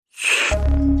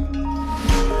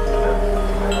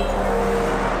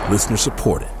Listener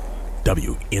supported.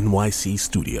 WNYC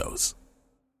Studios.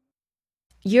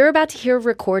 You're about to hear a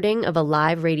recording of a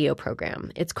live radio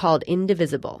program. It's called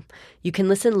Indivisible. You can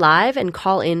listen live and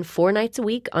call in 4 nights a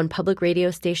week on public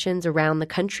radio stations around the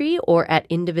country or at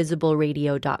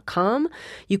indivisibleradio.com.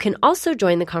 You can also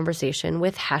join the conversation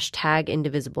with hashtag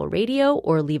 #IndivisibleRadio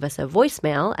or leave us a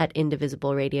voicemail at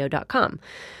indivisibleradio.com.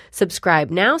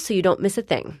 Subscribe now so you don't miss a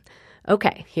thing.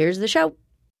 Okay, here's the show.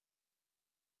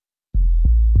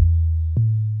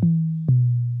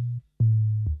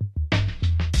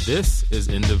 This is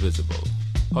Indivisible,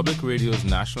 public radio's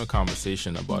national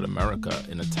conversation about America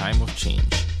in a time of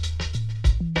change.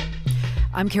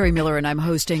 I'm Carrie Miller, and I'm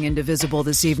hosting Indivisible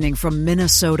this evening from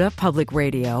Minnesota Public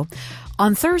Radio.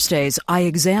 On Thursdays, I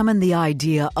examine the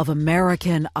idea of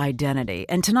American identity.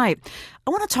 And tonight,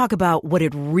 I want to talk about what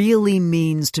it really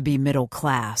means to be middle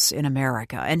class in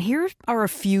America. And here are a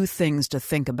few things to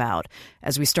think about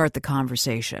as we start the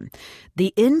conversation.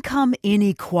 The income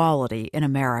inequality in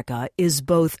America is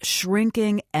both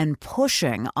shrinking and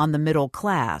pushing on the middle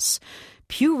class.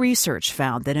 Pew Research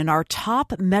found that in our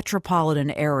top metropolitan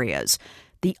areas,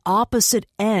 the opposite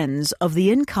ends of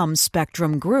the income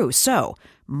spectrum grew. So,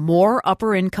 more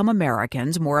upper-income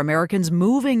Americans, more Americans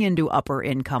moving into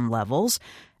upper-income levels,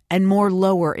 and more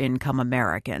lower-income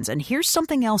Americans. And here's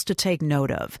something else to take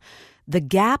note of. The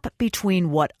gap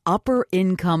between what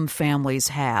upper-income families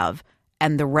have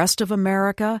and the rest of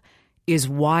America is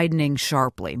widening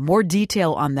sharply. More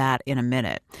detail on that in a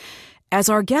minute. As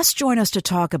our guests join us to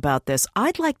talk about this,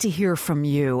 I'd like to hear from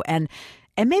you, and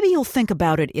maybe you'll think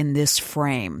about it in this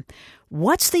frame.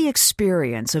 What's the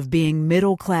experience of being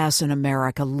middle class in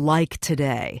America like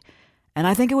today? And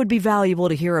I think it would be valuable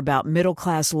to hear about middle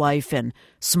class life in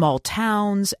small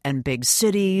towns and big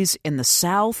cities, in the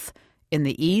South, in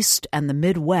the East, and the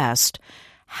Midwest.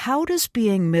 How does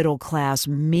being middle class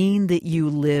mean that you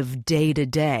live day to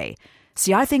day?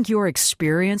 See, I think your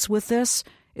experience with this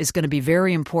is going to be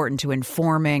very important to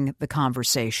informing the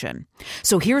conversation.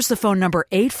 So here's the phone number,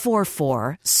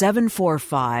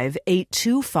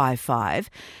 844-745-8255.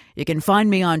 You can find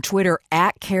me on Twitter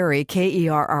at Kerry,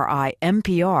 Kerri,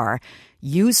 MPR.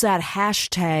 Use that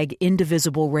hashtag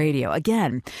Indivisible Radio.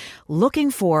 Again, looking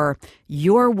for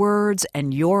your words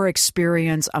and your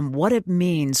experience on what it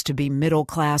means to be middle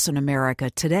class in America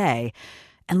today,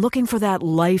 and looking for that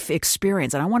life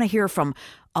experience. And I want to hear from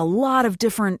a lot of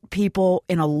different people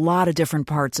in a lot of different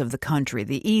parts of the country,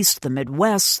 the East, the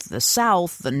Midwest, the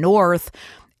South, the North.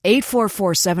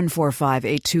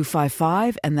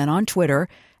 844-745-8255, and then on Twitter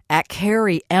at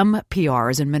Kerri,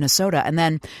 MPR, is in Minnesota, and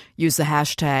then use the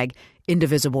hashtag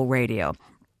Indivisible Radio.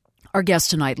 Our guest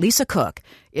tonight, Lisa Cook,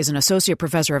 is an associate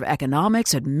professor of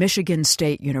economics at Michigan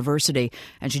State University,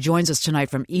 and she joins us tonight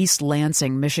from East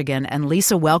Lansing, Michigan. And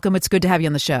Lisa, welcome. It's good to have you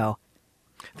on the show.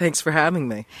 Thanks for having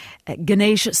me.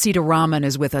 Ganesh Sitaraman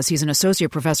is with us. He's an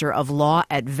associate professor of law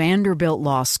at Vanderbilt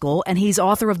Law School, and he's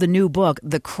author of the new book,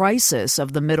 The Crisis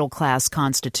of the Middle Class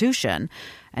Constitution.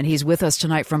 And he's with us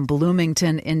tonight from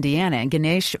Bloomington, Indiana. And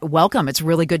Ganesh, welcome. It's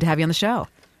really good to have you on the show.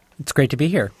 It's great to be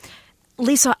here.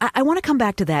 Lisa, I want to come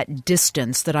back to that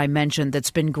distance that I mentioned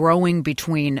that's been growing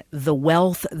between the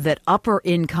wealth that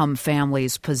upper-income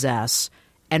families possess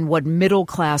and what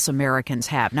middle-class Americans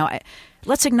have. Now,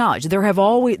 let's acknowledge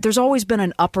there's always been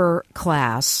an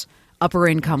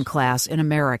upper-income class in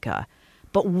America.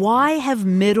 But why have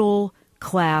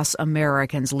middle-class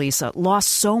Americans, Lisa, lost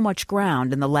so much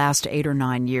ground in the last 8 or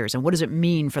 9 years? And what does it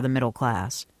mean for the middle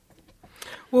class?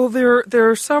 Well, there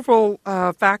are several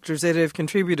factors that have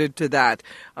contributed to that.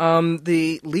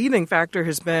 The leading factor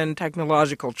has been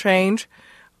technological change.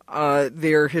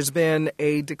 There has been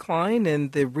a decline in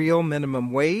the real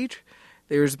minimum wage.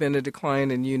 There's been a decline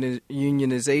in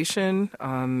unionization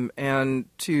and,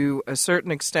 to a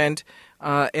certain extent,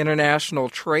 international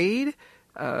trade,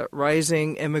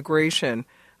 rising immigration.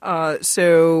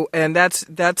 And that's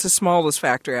the smallest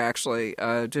factor, actually.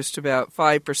 Just about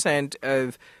 5%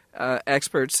 of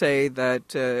experts say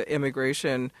that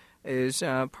immigration is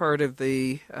part of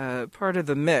the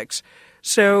mix.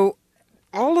 So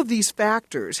all of these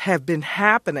factors have been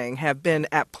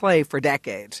at play for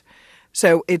decades.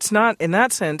 So it's not, in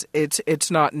that sense, it's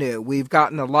not new. We've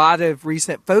gotten a lot of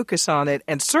recent focus on it,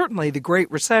 and certainly the Great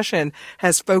Recession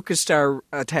has focused our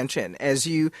attention. As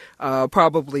you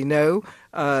probably know,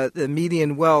 the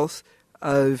median wealth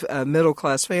of a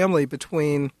middle-class family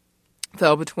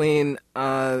fell between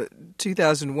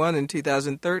 2001 and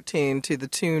 2013 to the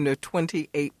tune of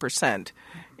 28%.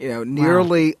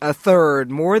 Nearly a third,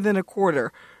 more than a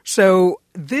quarter. So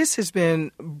this has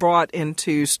been brought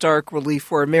into stark relief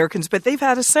for Americans, but they've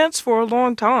had a sense for a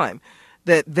long time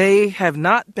that they have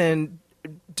not been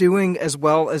doing as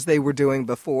well as they were doing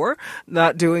before,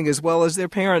 not doing as well as their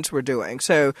parents were doing.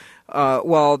 So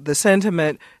while the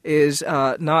sentiment is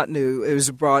not new, it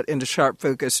was brought into sharp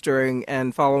focus during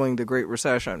and following the Great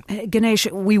Recession. Ganesh,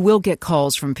 we will get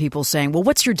calls from people saying, well,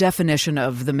 what's your definition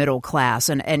of the middle class?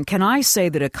 And can I say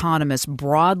that economists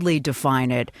broadly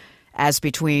define it as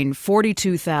between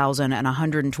 $42,000 and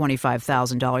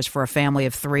 $125,000 for a family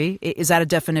of three? Is that a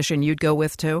definition you'd go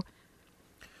with, too?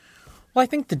 Well, I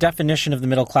think the definition of the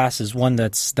middle class is one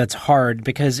that's hard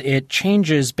because it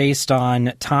changes based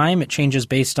on time. It changes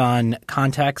based on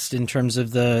context in terms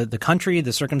of the country,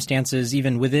 the circumstances,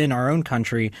 even within our own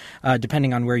country,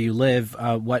 depending on where you live,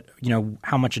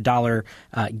 how much a dollar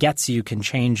gets you can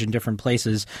change in different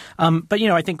places. But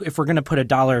I think if we're going to put a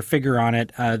dollar figure on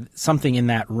it, something in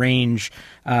that range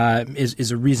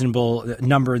is a reasonable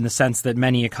number in the sense that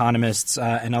many economists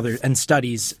and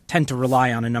studies tend to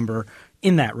rely on a number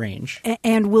in that range.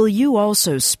 And will you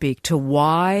also speak to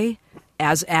why,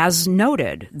 as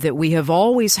noted, that we have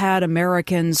always had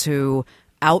Americans who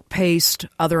outpaced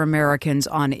other Americans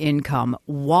on income,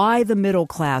 why the middle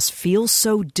class feels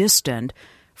so distant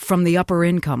from the upper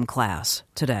income class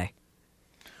today?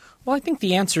 Well, I think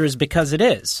the answer is because it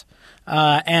is.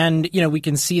 And we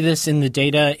can see this in the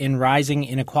data in rising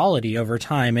inequality over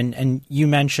time. And you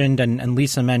mentioned and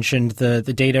Lisa mentioned the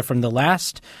data from the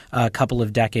last couple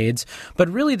of decades. But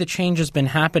really the change has been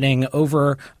happening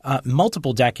over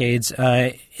multiple decades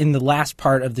in the last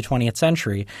part of the 20th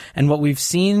century. And what we've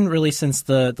seen really since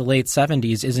the late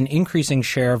 70s is an increasing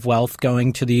share of wealth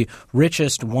going to the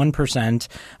richest 1%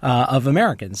 of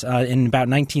Americans. In about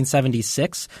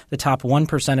 1976, the top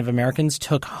 1% of Americans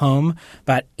took home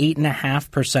about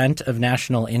 8.5% of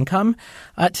national income.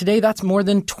 Today, that's more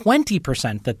than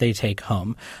 20% that they take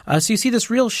home. So you see this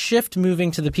real shift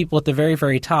moving to the people at the very,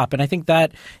 very top. And I think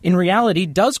that in reality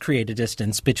does create a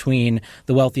distance between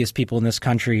the wealthiest people in this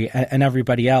country and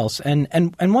everybody else. And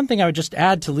one thing I would just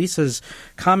add to Lisa's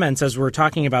comments as we're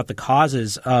talking about the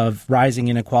causes of rising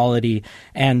inequality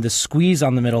and the squeeze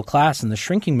on the middle class and the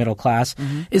shrinking middle class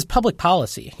is public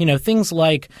policy. Things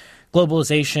like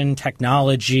globalization,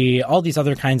 technology, all these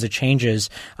other kinds of changes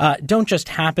don't just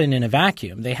happen in a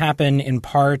vacuum. They happen in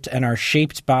part and are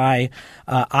shaped by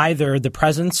either the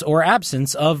presence or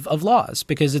absence of laws,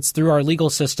 because it's through our legal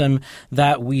system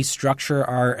that we structure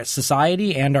our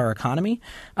society and our economy.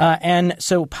 And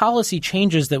so policy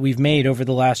changes that we've made over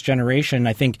the last generation,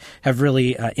 I think, have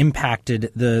really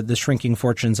impacted the shrinking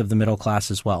fortunes of the middle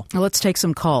class as well. Let's take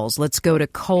some calls. Let's go to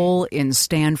Cole in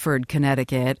Stamford,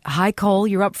 Connecticut. Hi, Cole.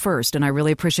 You're up first. And I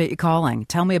really appreciate you calling.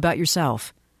 Tell me about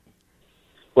yourself.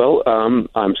 Well,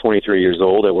 I'm 23 years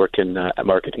old. I work in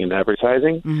marketing and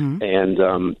advertising,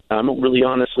 and I'm really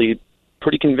honestly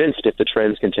pretty convinced if the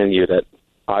trends continue that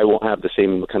I won't have the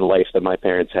same kind of life that my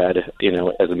parents had,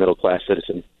 as a middle-class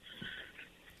citizen.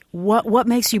 What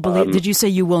makes you believe? Did you say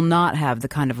you will not have the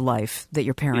kind of life that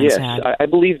your parents had? Yes, I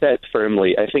believe that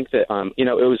firmly. I think that, it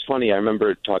was funny. I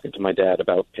remember talking to my dad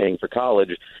about paying for college,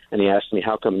 and he asked me,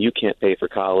 how come you can't pay for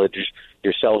college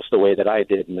yourself the way that I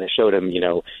did? And I showed him,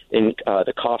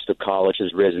 the cost of college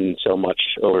has risen so much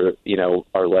over,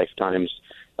 our lifetimes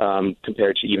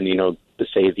compared to even,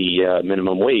 the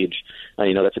minimum wage.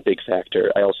 That's a big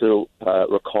factor. I also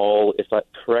recall, if I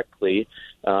correctly,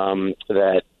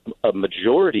 that a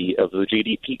majority of the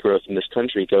GDP growth in this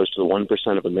country goes to the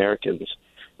 1% of Americans.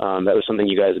 That was something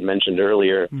you guys had mentioned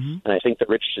earlier. And I think the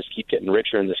rich just keep getting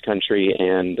richer in this country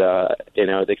and, at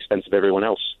the expense of everyone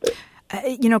else.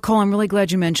 Cole, I'm really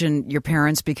glad you mentioned your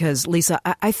parents because, Lisa,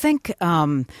 I think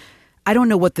I don't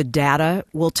know what the data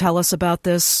will tell us about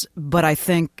this, but I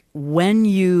think when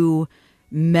you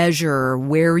measure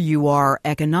where you are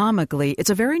economically, it's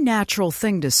a very natural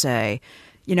thing to say,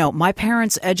 my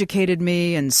parents educated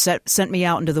me and sent me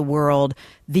out into the world.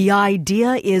 The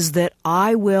idea is that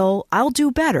I'll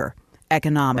do better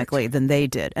economically than they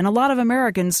did. And a lot of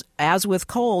Americans, as with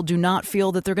Cole, do not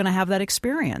feel that they're going to have that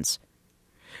experience.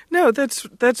 No,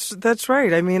 that's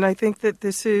right. I mean, I think that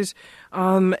this is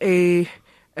a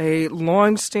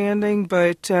long-standing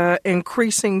but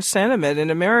increasing sentiment in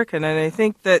America. And I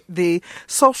think that the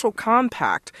social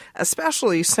compact,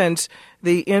 especially since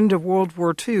the end of World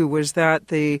War II, was that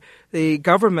the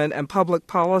government and public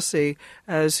policy,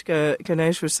 as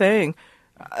Ganesh was saying,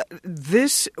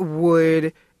 this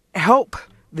would help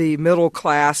the middle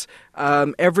class,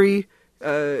 every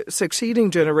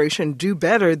succeeding generation do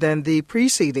better than the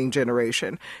preceding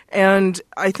generation. And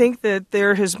I think that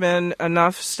there has been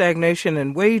enough stagnation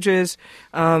in wages,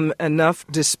 enough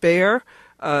despair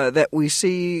that we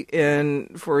see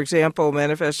for example,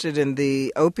 manifested in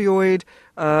the opioid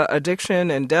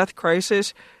addiction and death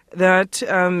crisis. that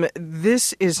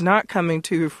this is not coming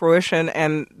to fruition,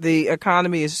 and the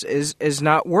economy is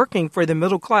not working for the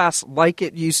middle class like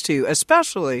it used to,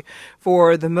 especially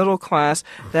for the middle class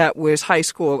that was high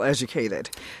school educated.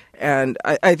 And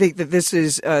I think that this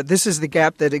is the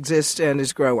gap that exists and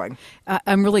is growing.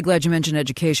 I'm really glad you mentioned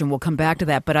education. We'll come back to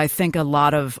that. But I think a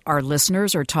lot of our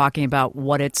listeners are talking about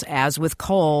what it's, as with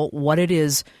coal, what it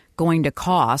is going to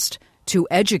cost to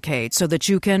educate so that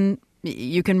you can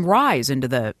rise into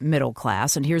the middle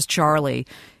class. And here's Charlie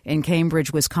in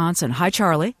Cambridge, Wisconsin. Hi,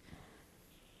 Charlie.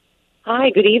 Hi,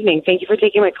 good evening. Thank you for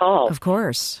taking my call. Of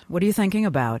course. What are you thinking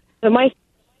about?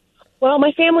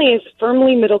 My family is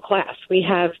firmly middle class. We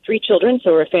have 3 children,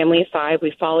 so we're a family of 5.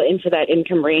 We fall into that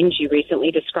income range you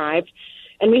recently described.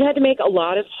 And we had to make a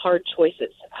lot of hard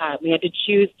choices. We had to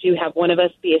choose to have one of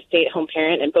us be a stay-at-home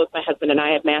parent, and both my husband and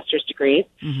I have master's degrees.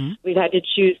 Mm-hmm. We've had to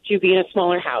choose to be in a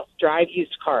smaller house, drive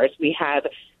used cars. We have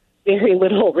very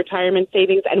little retirement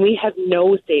savings, and we have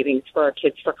no savings for our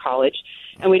kids for college.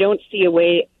 And we don't see a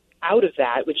way out of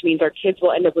that, which means our kids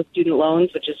will end up with student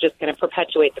loans, which is just going to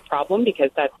perpetuate the problem because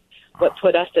that's what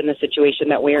put us in the situation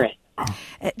that we're in.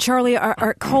 Charlie,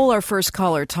 our first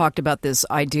caller, talked about this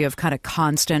idea of kind of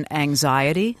constant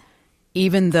anxiety,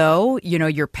 even though,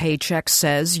 your paycheck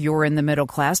says you're in the middle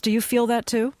class. Do you feel that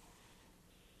too?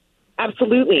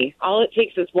 Absolutely. All it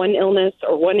takes is one illness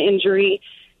or one injury.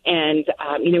 And,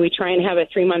 we try and have a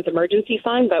 3-month emergency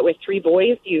fund, but with 3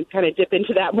 boys, you kind of dip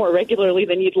into that more regularly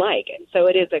than you'd like. And so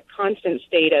it is a constant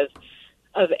state of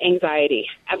anxiety.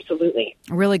 Absolutely.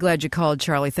 Really glad you called,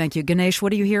 Charlie. Thank you. Ganesh,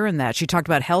 what do you hear in that? She talked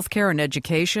about healthcare and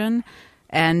education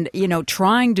and,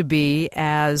 trying to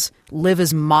live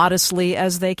as modestly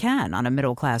as they can on a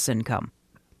middle class income.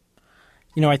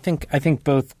 I think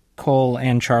both Cole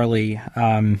and Charlie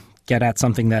get at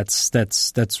something that's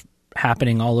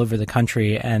happening all over the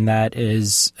country, and that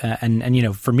is,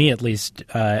 and for me at least,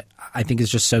 I think is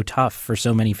just so tough for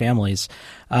so many families.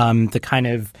 The kind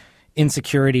of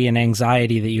insecurity and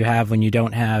anxiety that you have when you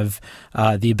don't have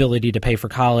the ability to pay for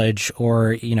college,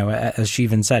 or as she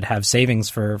even said, have savings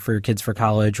for your kids for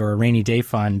college or a rainy day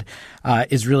fund,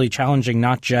 is really challenging,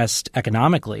 not just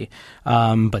economically,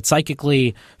 but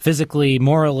psychically, physically,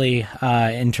 morally,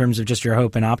 in terms of just your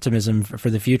hope and optimism for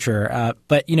the future.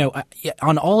 But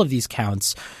on all of these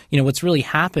counts, what's really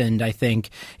happened, I think,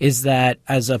 is that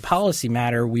as a policy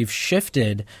matter, we've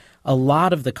shifted a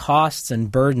lot of the costs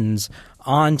and burdens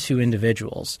onto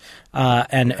individuals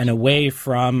and away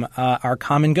from our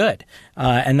common good.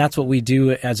 And that's what we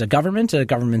do as a government.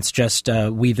 Government's just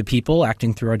we the people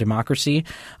acting through our democracy.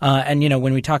 And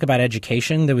when we talk about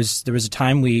education, there was a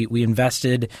time we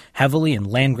invested heavily in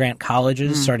land-grant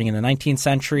colleges starting in the 19th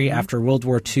century. After World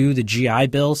War II, the GI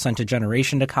Bill sent a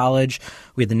generation to college.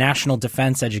 We had the National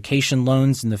Defense Education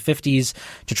Loans in the 50s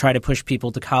to try to push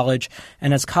people to college.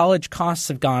 And as college costs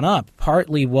have gone up,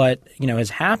 partly what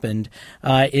has happened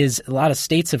is a lot of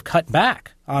states have cut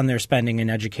back on their spending in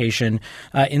education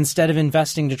instead of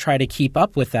investing to try to keep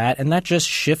up with that. And that just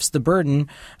shifts the burden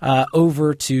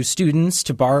over to students,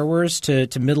 to borrowers,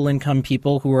 to middle-income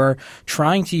people who are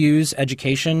trying to use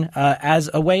education as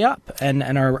a way up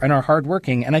and are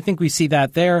hardworking. And I think we see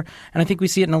that there. And I think we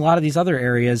see it in a lot of these other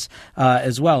areas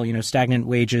as well. Stagnant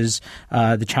wages,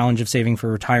 the challenge of saving for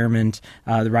retirement,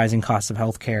 the rising costs of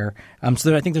healthcare.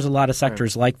 So I think there's a lot of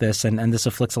sectors like this, and this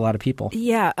afflicts a lot of people.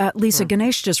 Yeah, Lisa,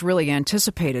 Ganesh just really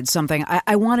anticipated something.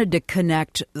 I wanted to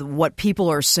connect what people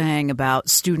are saying about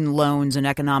student loans and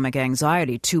economic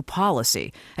anxiety to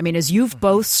policy. I mean, as you've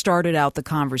both started out the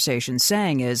conversation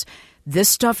saying, is this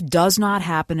stuff does not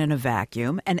happen in a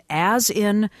vacuum. And as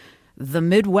in the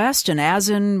Midwest and as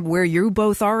in where you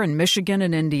both are in Michigan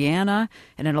and Indiana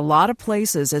and in a lot of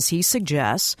places, as he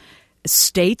suggests,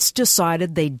 states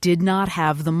decided they did not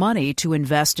have the money to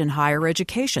invest in higher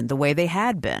education the way they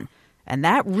had been. And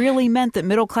that really meant that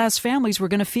middle-class families were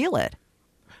going to feel it.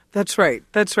 That's right.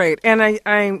 That's right. And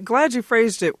I'm glad you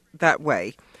phrased it that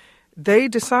way. They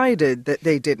decided that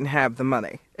they didn't have the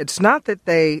money. It's not that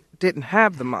they didn't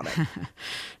have the money.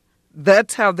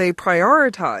 That's how they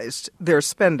prioritized their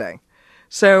spending.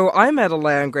 So I'm at a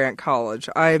land-grant college.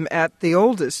 I'm at the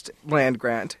oldest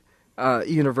land-grant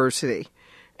university.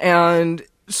 And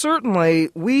certainly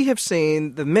we have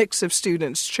seen the mix of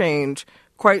students change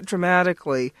quite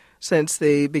dramatically since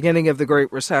the beginning of the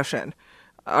Great Recession.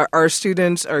 Our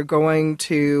students are going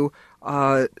to,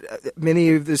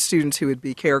 many of the students who would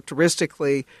be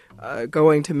characteristically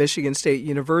going to Michigan State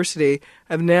University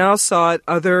have now sought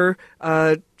other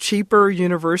cheaper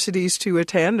universities to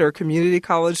attend or community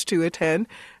college to attend.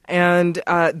 And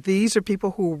these are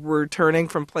people who were returning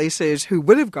from places, who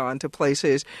would have gone to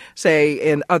places, say,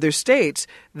 in other states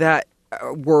that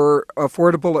were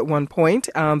affordable at one point,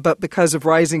 but because of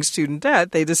rising student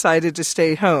debt, they decided to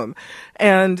stay home.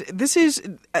 And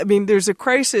there's a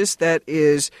crisis that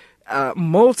is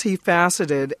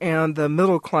multifaceted, and the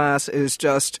middle class is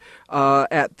just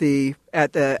at the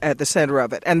center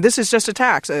of it. And this is just a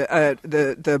tax.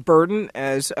 The burden,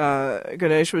 as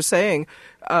Ganesh was saying,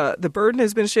 the burden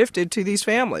has been shifted to these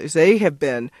families. They have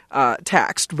been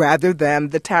taxed rather than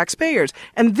the taxpayers.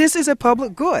 And this is a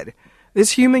public good.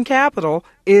 This human capital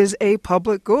is a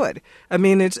public good. I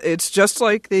mean, it's just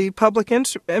like the public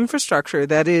infrastructure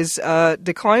that is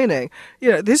declining.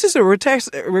 This is a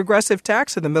regressive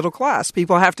tax of the middle class.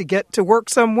 People have to get to work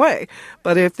some way.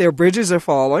 But if their bridges are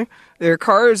falling, their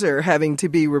cars are having to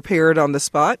be repaired on the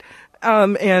spot.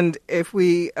 And if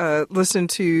we listen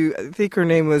to, I think her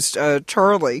name was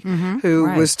Charlie, who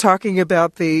was talking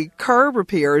about the car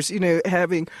repairs,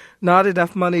 having not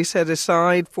enough money set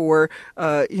aside for,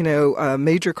 a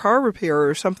major car repair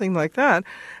or something like that.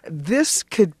 This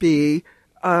could be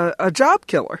a job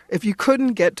killer if you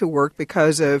couldn't get to work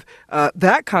because of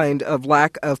that kind of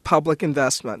lack of public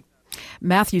investment.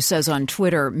 Matthew says on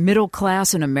Twitter, middle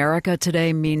class in America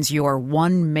today means you're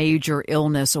one major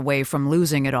illness away from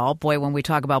losing it all. Boy, when we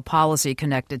talk about policy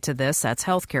connected to this, that's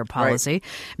healthcare policy. Right.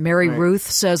 Mary Ruth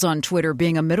says on Twitter,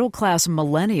 being a middle class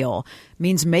millennial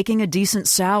means making a decent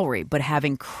salary, but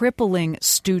having crippling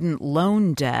student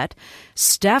loan debt.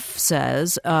 Steph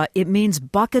says it means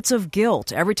buckets of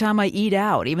guilt every time I eat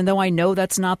out, even though I know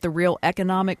that's not the real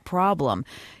economic problem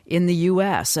in the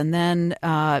U.S. And then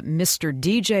Mr.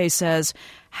 DJ says,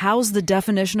 how's the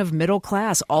definition of middle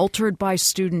class altered by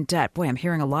student debt? Boy, I'm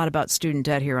hearing a lot about student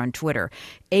debt here on Twitter.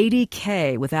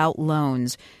 $80K without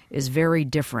loans is very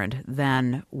different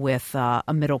than with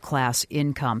a middle class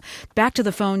income. Back to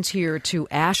the phones here to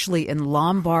Ashley in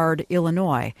Lombard,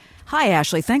 Illinois. Hi,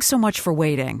 Ashley. Thanks so much for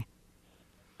waiting.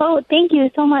 Oh, thank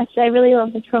you so much. I really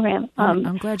love this program.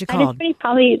 I'm glad you called.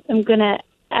 I'm going to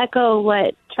echo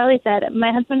what Charlie said.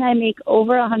 My husband and I make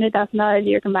over $100,000 a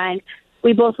year combined.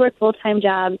 We both work full-time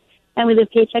jobs, and we live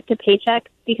paycheck to paycheck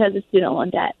because of student loan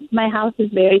debt. My house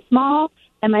is very small,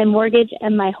 and my mortgage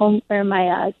and my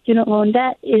student loan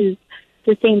debt is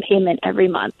the same payment every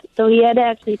month. So he had to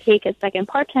actually take a second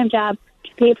part-time job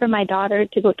to pay for my daughter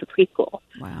to go to preschool.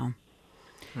 Wow.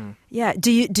 Yeah.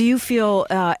 Do you feel,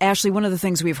 Ashley, one of the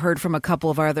things we've heard from a couple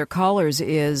of our other callers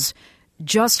is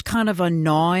just kind of a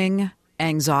gnawing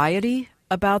anxiety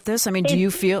about this? I mean, do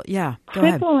you feel, go ahead.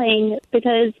 Crippling,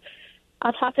 because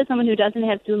I'll talk to someone who doesn't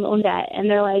have student loan debt, and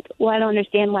they're like, well, I don't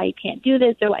understand why you can't do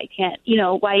this, or why you can't,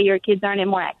 why your kids aren't in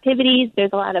more activities.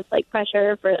 There's a lot of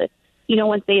pressure for,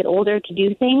 once they get older to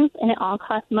do things, and it all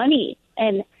costs money.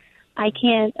 And I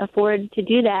can't afford to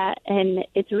do that, and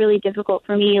it's really difficult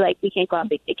for me. We can't go on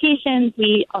big vacations.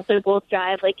 We also both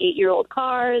drive 8-year-old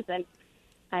cars, and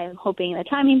I'm hoping the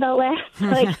timing belt lasts.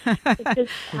 It's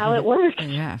just how it works.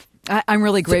 Yeah. I'm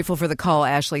really grateful for the call,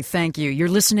 Ashley. Thank you. You're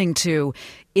listening to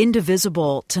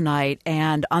Indivisible tonight.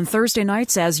 And on Thursday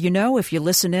nights, as you know, if you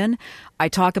listen in, I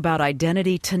talk about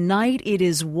identity. Tonight, it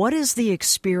is what is the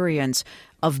experience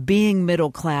of being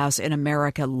middle class in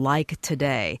America like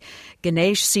today.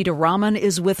 Ganesh Sitaraman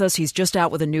is with us. He's just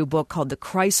out with a new book called The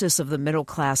Crisis of the Middle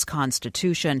Class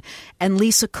Constitution. And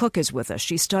Lisa Cook is with us.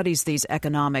 She studies these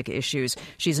economic issues.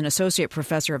 She's an associate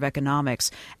professor of economics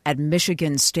at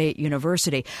Michigan State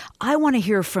University. I want to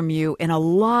hear from you in a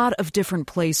lot of different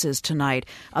places tonight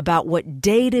about what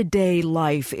day-to-day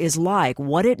life is like,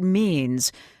 what it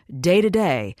means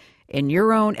day-to-day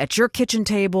at your kitchen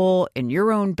table, in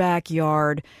your own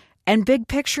backyard, and big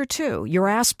picture too, your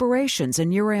aspirations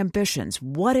and your ambitions,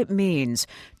 what it means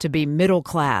to be middle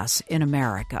class in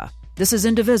America. This is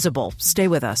Indivisible. Stay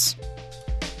with us.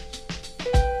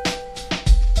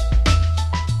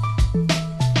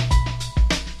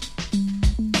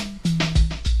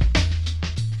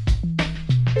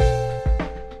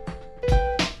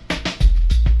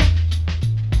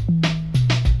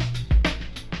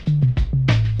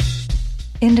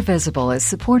 Indivisible is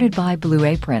supported by Blue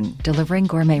Apron, delivering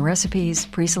gourmet recipes,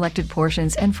 pre-selected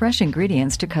portions, and fresh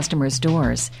ingredients to customers'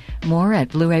 doors. More at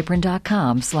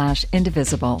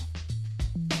blueapron.com/indivisible.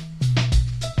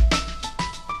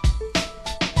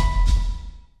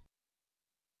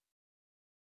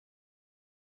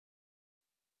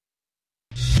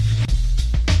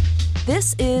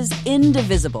 This is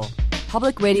Indivisible,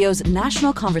 Public Radio's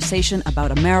national conversation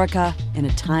about America in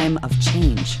a time of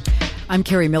change. I'm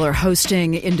Carrie Miller,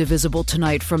 hosting Indivisible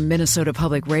tonight from Minnesota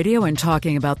Public Radio and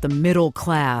talking about the middle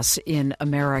class in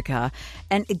America.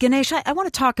 And Ganesh, I want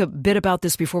to talk a bit about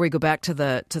this before we go back to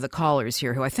the callers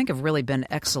here, who I think have really been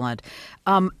excellent.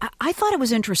 I thought it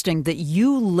was interesting that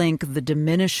you link the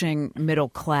diminishing middle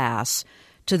class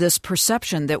to this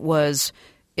perception that was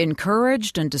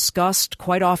encouraged and discussed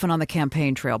quite often on the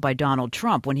campaign trail by Donald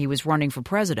Trump when he was running for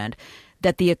president,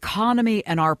 that the economy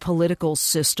and our political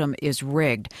system is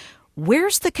rigged.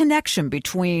 Where's the connection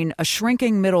between a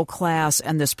shrinking middle class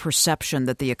and this perception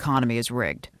that the economy is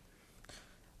rigged?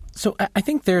 So I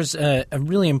think there's a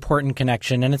really important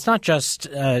connection, and it's not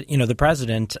just the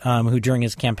president who during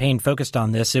his campaign focused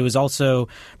on this. It was also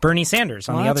Bernie Sanders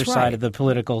on the other side of the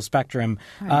political spectrum.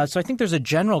 Right. So I think there's a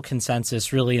general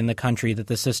consensus really in the country that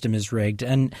the system is rigged,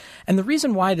 and the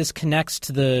reason why this connects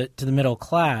to the middle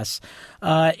class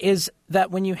is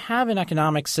that when you have an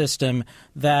economic system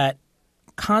that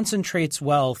concentrates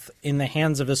wealth in the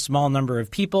hands of a small number of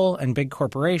people and big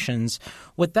corporations,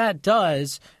 what that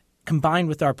does, combined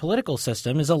with our political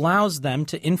system, is allows them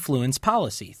to influence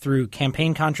policy through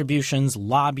campaign contributions,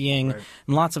 lobbying,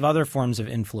 and lots of other forms of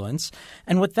influence.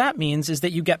 And what that means is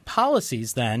that you get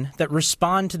policies then that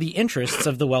respond to the interests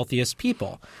of the wealthiest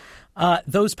people.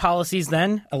 Those policies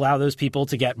then allow those people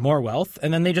to get more wealth,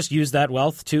 and then they just use that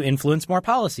wealth to influence more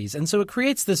policies. And so it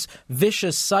creates this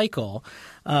vicious cycle.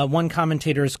 One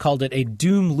commentator has called it a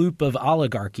doom loop of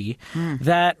oligarchy,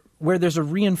 that where there's a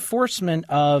reinforcement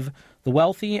of the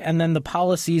wealthy and then the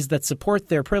policies that support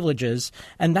their privileges.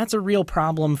 And that's a real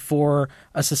problem for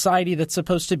a society that's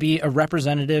supposed to be a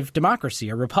representative democracy,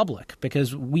 a republic,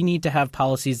 because we need to have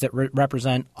policies that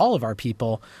represent all of our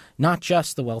people, not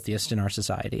just the wealthiest in our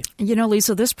society. You know,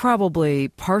 Lisa, this probably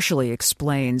partially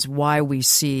explains why we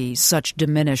see such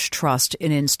diminished trust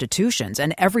in institutions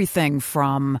and everything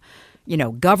from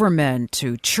government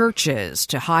to churches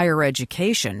to higher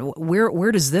education.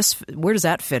 Where does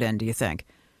that fit in, do you think?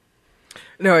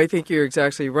 No, I think you're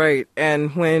exactly right.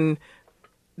 And when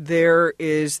there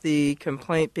is the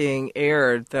complaint being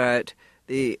aired that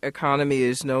the economy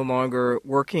is no longer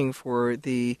working for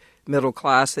the middle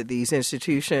class, that these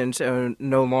institutions are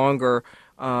no longer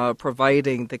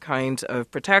providing the kinds of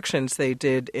protections they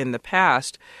did in the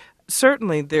past,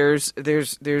 certainly there's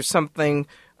something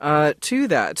to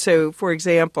that. So, for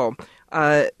example,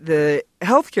 the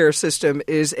healthcare system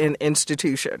is an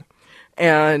institution.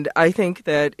 And I think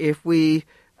that if we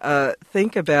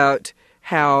think about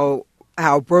how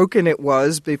broken it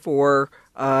was before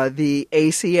the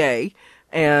ACA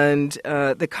and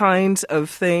the kinds of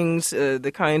things,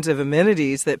 the kinds of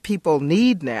amenities that people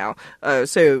need now.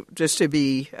 So just to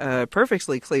be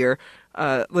perfectly clear,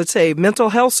 let's say mental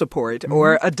health support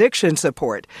or addiction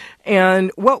support.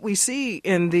 And what we see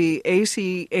in the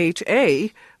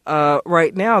ACHA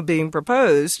right now being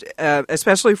proposed,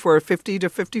 especially for 50 to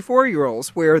 54-year-olds,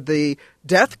 where the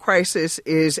death crisis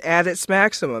is at its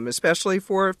maximum, especially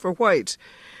for whites.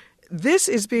 This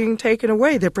is being taken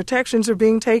away. The protections are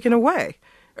being taken away.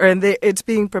 And it's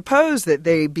being proposed that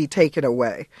they be taken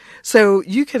away. So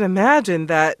you can imagine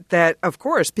that of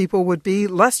course, people would be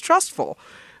less trustful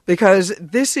because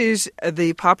this is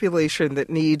the population that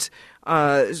needs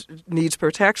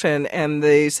protection, and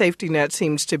the safety net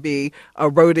seems to be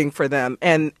eroding for them.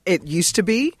 And it used to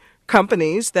be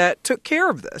companies that took care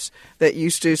of this, that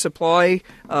used to supply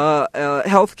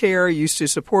health care, used to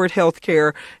support health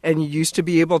care, and you used to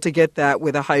be able to get that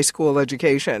with a high school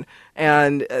education.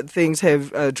 And things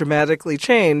have dramatically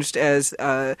changed as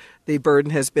the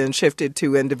burden has been shifted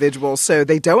to individuals. So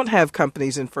they don't have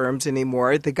companies and firms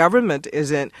anymore. The government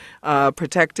isn't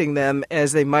protecting them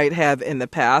as they might have in the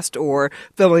past, or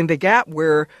filling the gap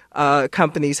where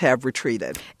companies have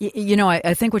retreated.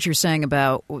 I think what you're saying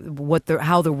about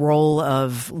how the role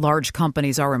of large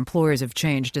companies, our employers, have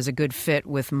changed is a good fit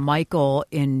with Michael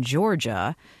in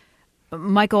Georgia.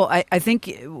 Michael, I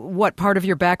think what part of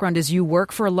your background is you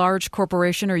work for a large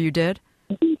corporation, or you did?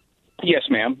 Yes,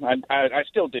 ma'am. I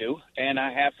still do, and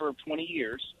I have for 20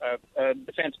 years. A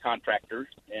defense contractor,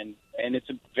 and it's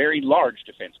a very large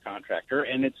defense contractor,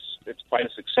 and it's quite a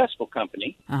successful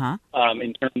company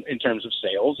in terms of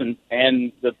sales.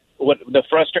 And the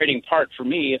frustrating part for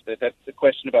me, if that's the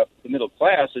question about the middle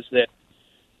class, is that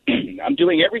I'm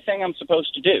doing everything I'm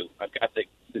supposed to do. I've got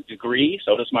the degree,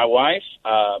 so does my wife.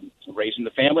 Raising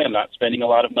the family, I'm not spending a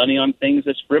lot of money on things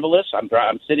that's frivolous. I'm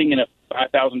sitting in a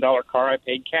 $5,000 car I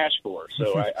paid cash for,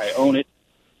 so I own it.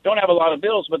 Don't have a lot of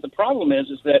bills, but the problem is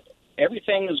that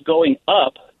everything is going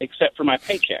up except for my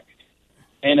paycheck.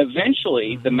 And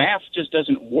eventually, the math just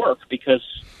doesn't work because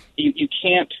you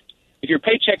can't. If your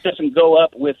paycheck doesn't go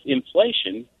up with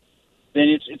inflation,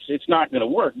 then it's not going to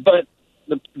work. But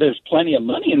there's plenty of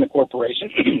money in the corporation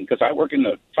because I work in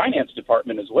the finance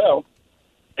department as well.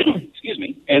 Excuse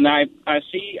me. And I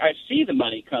see the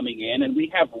money coming in, and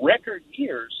we have record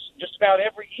years just about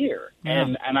every year. Yeah.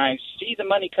 And I see the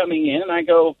money coming in, and I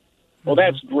go, well,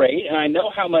 that's great. And I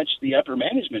know how much the upper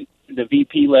management, the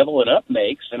VP level and up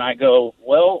makes. And I go,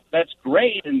 well, that's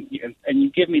great. And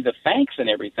you give me the thanks and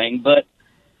everything, but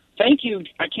thank you,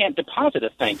 I can't deposit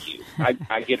a thank you.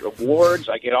 I get awards,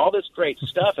 I get all this great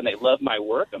stuff, and they love my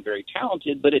work. I'm very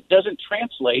talented, but it doesn't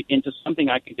translate into something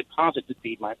I can deposit to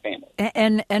feed my family.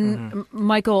 And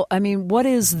Michael, I mean,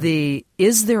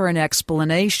 is there an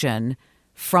explanation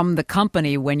from the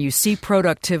company when you see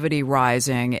productivity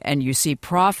rising and you see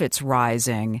profits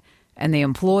rising and the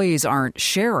employees aren't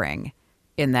sharing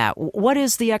in that? What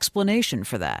is the explanation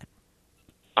for that?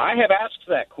 I have asked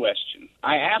that question.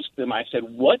 I asked them, I said,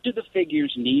 what do the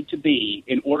figures need to be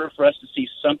in order for us to see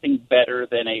something better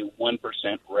than a 1%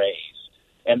 raise?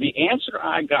 And the answer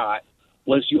I got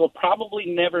was you'll probably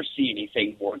never see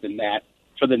anything more than that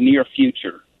for the near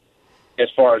future, as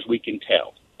far as we can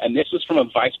tell. And this was from a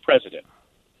vice president.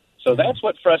 So that's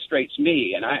what frustrates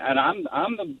me. And I'm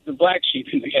the black sheep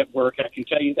in the work, I can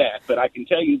tell you that. But I can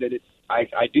tell you that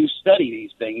I do study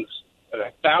these things,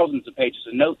 thousands of pages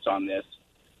of notes on this.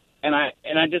 And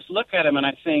I just look at them and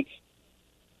I think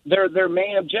their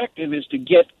main objective is to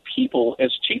get people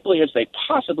as cheaply as they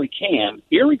possibly can,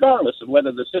 irregardless of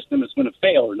whether the system is going to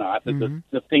fail or not,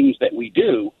 the things that we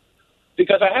do.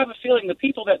 Because I have a feeling the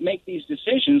people that make these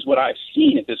decisions, what I've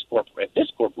seen at this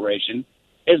corporation,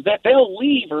 is that they'll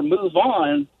leave or move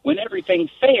on when everything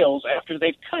fails after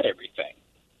they've cut everything.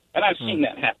 And I've seen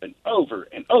that happen over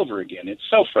and over again. It's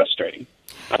so frustrating.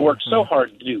 I work so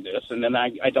hard to do this, and then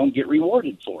I don't get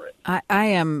rewarded for it. I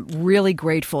am really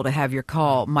grateful to have your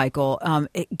call, Michael.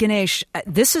 Ganesh,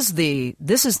 this is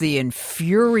the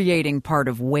infuriating part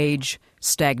of wage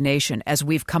stagnation as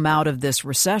we've come out of this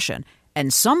recession.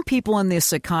 And some people in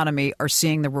this economy are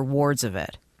seeing the rewards of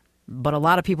it, but a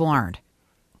lot of people aren't.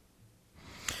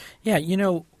 Yeah,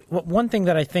 one thing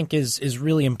that I think is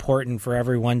really important for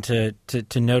everyone to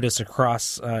notice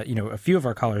across a few of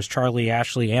our callers, Charlie,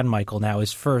 Ashley, and Michael now,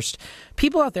 is first,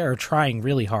 people out there are trying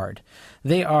really hard.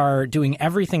 They are doing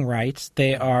everything right.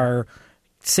 They are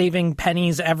saving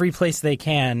pennies every place they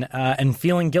can and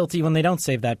feeling guilty when they don't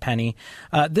save that penny.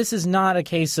 This is not a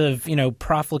case of,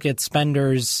 profligate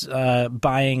spenders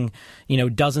buying,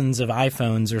 dozens of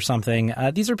iPhones or something.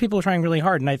 These are people trying really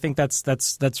hard, and I think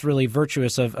that's really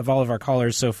virtuous of all of our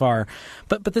callers so far.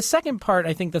 But the second part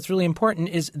I think that's really important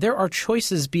is there are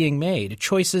choices being made,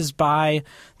 choices by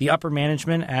the upper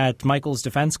management at Michael's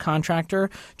defense contractor,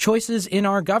 choices in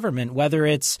our government, whether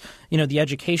it's, the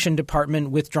education department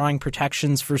withdrawing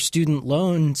protections for student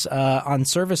loans on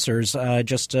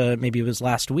servicers maybe it was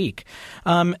last week.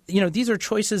 These are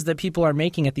choices that people are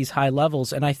making at these high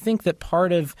levels. And I think that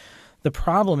part of the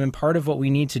problem and part of what we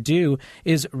need to do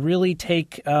is really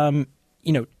take aim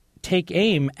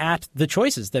at the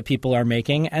choices that people are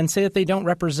making and say that they don't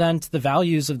represent the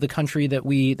values of the country that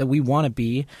we want to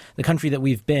be, the country that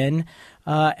we've been,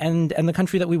 and the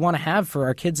country that we want to have for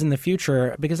our kids in the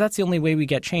future, because that's the only way we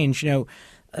get change.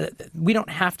 We don't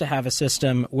have to have a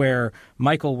system where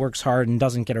Michael works hard and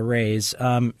doesn't get a raise.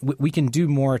 We can do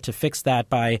more to fix that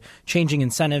by changing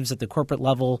incentives at the corporate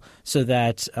level so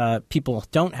that people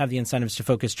don't have the incentives to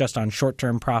focus just on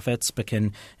short-term profits but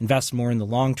can invest more in the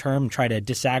long term and try to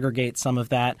disaggregate some of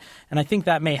that. And I think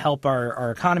that may help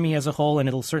our economy as a whole, and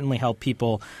it'll certainly help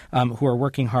people who are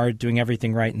working hard, doing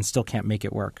everything right, and still can't make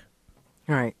it work.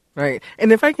 Right.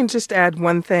 And if I can just add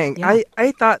one thing, yeah.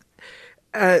 I thought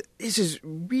this is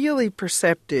really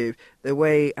perceptive, the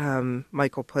way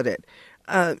Michael put it.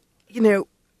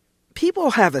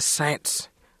 People have a sense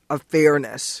of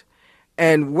fairness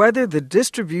and whether the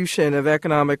distribution of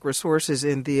economic resources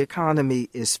in the economy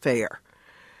is fair.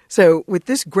 So with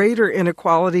this greater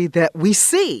inequality that we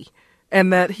see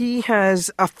and that he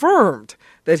has affirmed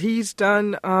that he's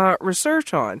done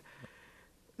research on,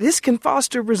 this can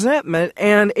foster resentment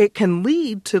and it can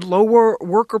lead to lower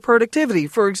worker productivity.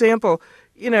 For example,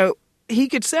 he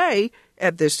could say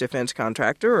at this defense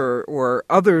contractor or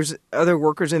other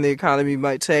workers in the economy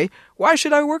might say, why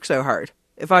should I work so hard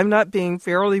if I'm not being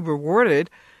fairly rewarded?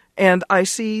 And I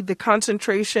see the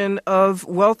concentration of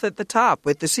wealth at the top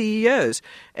with the CEOs,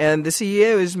 and the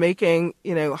CEO is making,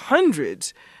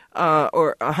 hundreds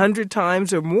or 100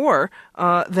 times or more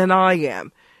than I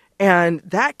am. And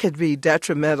that could be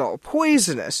detrimental,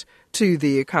 poisonous to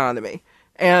the economy.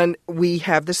 And we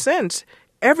have the sense,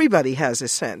 everybody has a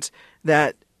sense,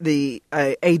 that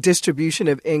a distribution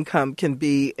of income can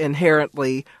be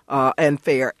inherently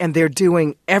unfair. And they're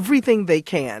doing everything they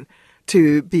can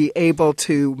to be able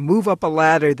to move up a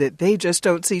ladder that they just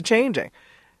don't see changing.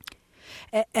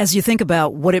 As you think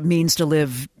about what it means to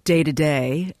live day to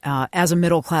day as a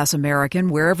middle-class American,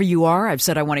 wherever you are, I've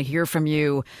said I want to hear from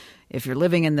you. If you're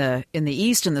living in the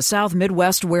East, in the South,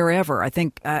 Midwest, wherever, I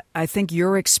think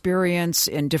your experience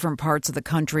in different parts of the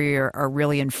country are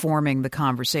really informing the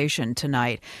conversation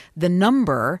tonight. The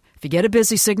number, if you get a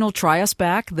busy signal, try us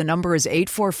back. The number is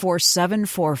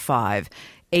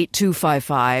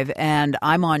 844-745-8255, and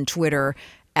I'm on Twitter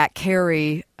at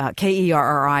Kerrim,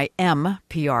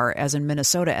 PR, as in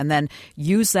Minnesota, and then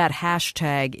use that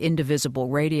hashtag Indivisible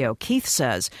Radio. Keith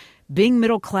says, being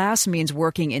middle class means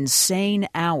working insane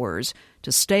hours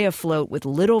to stay afloat with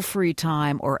little free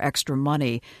time or extra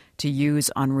money to use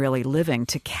on really living.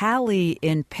 To Callie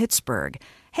in Pittsburgh.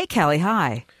 Hey, Callie,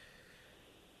 hi.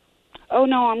 Oh,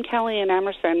 no, I'm Kelly in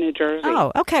Emerson, New Jersey.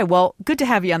 Oh, okay. Well, good to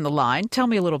have you on the line. Tell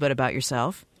me a little bit about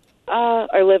yourself.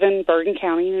 I live in Bergen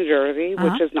County, New Jersey,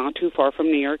 which is not too far from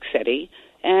New York City.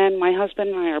 And my husband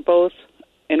and I are both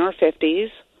in our 50s,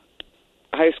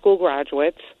 high school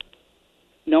graduates,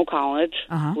 no college,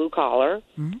 blue collar,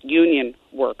 union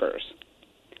workers.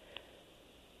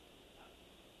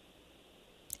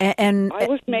 And I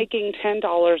was making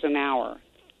 $10 an hour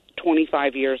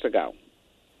 25 years ago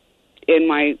in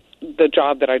the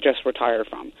job that I just retired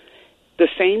from. The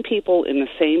same people in the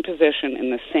same position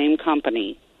in the same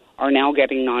company are now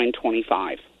getting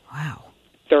 $9.25. Wow.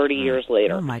 30 years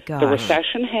later. Oh, my gosh. The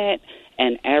recession hit,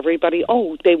 and everybody,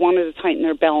 they wanted to tighten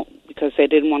their belt because they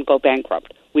didn't want to go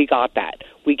bankrupt. We got that.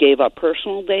 We gave up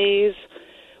personal days.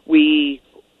 We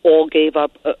all gave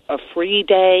up a free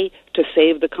day to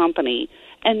save the company.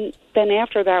 And then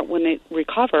after that, when it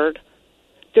recovered,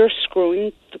 they're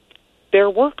screwing their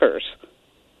workers.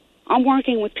 I'm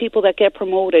working with people that get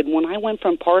promoted. When I went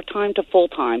from part-time to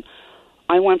full-time,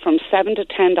 I went from $7 to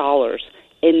 $10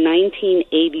 in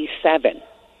 1987.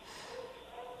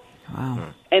 Wow.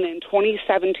 And in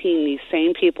 2017, these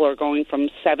same people are going from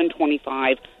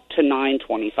 $7.25 to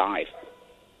 $9.25.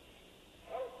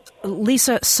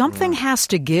 Lisa, something has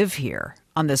to give here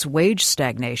on this wage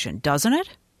stagnation, doesn't it?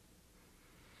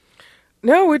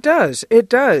 No, it does. It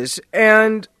does.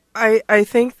 And I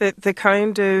think that the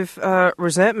kind of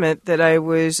resentment that I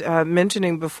was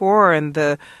mentioning before and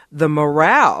the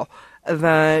morale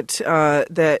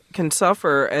that can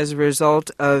suffer as a result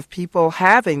of people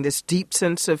having this deep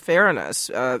sense of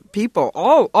fairness. People,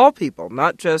 all people,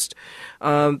 not just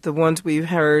the ones we've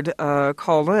heard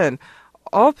call in,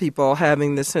 all people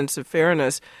having this sense of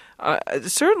fairness.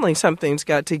 Certainly something's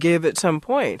got to give at some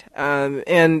point.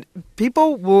 And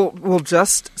people will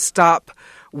just stop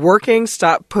working,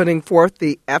 stop putting forth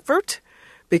the effort,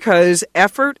 because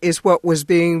effort is what was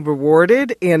being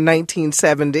rewarded in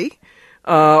 1970.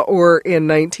 Or in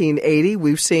 1980,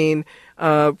 we've seen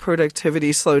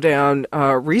productivity slow down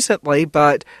recently,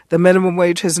 but the minimum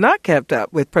wage has not kept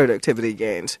up with productivity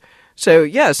gains. So,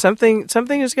 yeah, something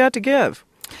has got to give.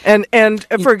 And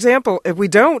for example, if we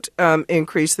don't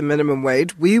increase the minimum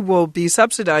wage, we will be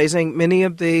subsidizing many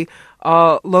of the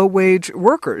low-wage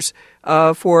workers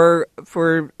for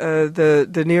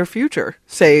the near future,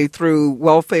 say through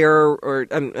welfare, or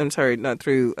I'm sorry, not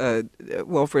through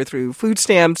welfare, through food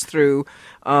stamps, through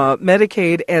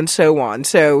Medicaid, and so on.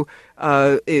 So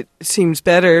it seems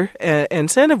better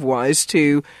incentive-wise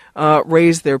to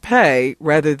raise their pay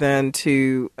rather than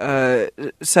to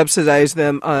subsidize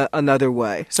them another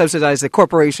way, subsidize the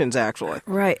corporations, actually.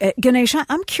 Right. Ganesh,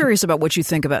 I'm curious about what you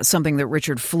think about something that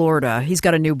Richard Florida, he's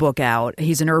got a new book out.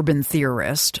 He's an urban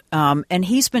theorist, and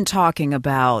he's been talking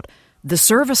about the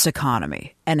service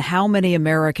economy and how many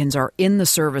Americans are in the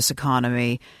service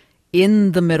economy,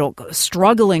 in the middle,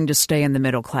 struggling to stay in the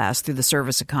middle class through the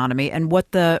service economy, and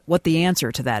what the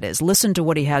answer to that is. Listen to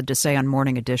what he had to say on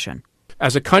Morning Edition.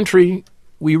 As a country,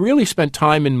 we really spent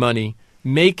time and money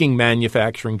making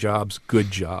manufacturing jobs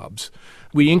good jobs.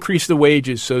 We increased the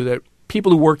wages so that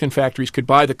people who worked in factories could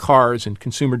buy the cars and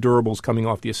consumer durables coming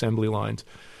off the assembly lines.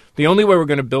 The only way we're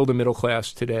going to build a middle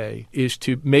class today is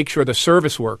to make sure the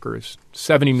service workers,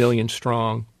 70 million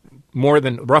strong, more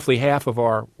than roughly half of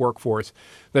our workforce,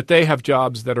 that they have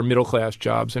jobs that are middle-class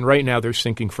jobs. And right now they're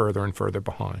sinking further and further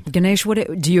behind. Ganesh,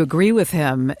 do you agree with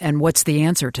him, and what's the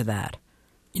answer to that?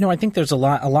 I think there's a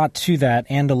lot to that,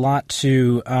 and a lot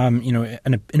to,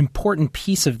 an important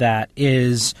piece of that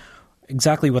is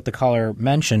exactly what the caller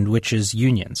mentioned, which is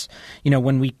unions.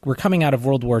 When we were coming out of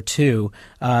World War II,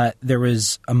 there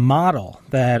was a model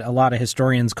that a lot of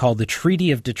historians call the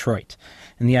Treaty of Detroit.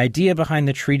 And the idea behind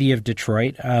the Treaty of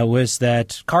Detroit was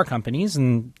that car companies,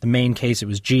 in the main case it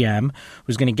was GM,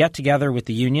 was going to get together with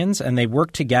the unions, and they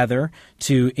worked together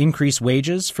to increase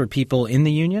wages for people in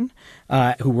the union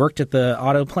who worked at the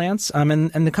auto plants,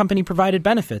 and the company provided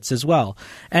benefits as well.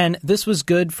 And this was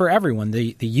good for everyone.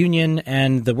 The union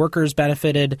and the workers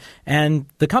benefited, and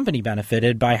the company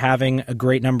benefited by having a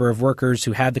great number of workers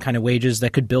who had the kind of wages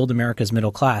that could build America's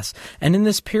middle class. And in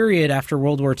this period after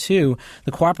World War II,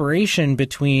 the cooperation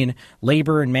between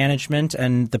labor and management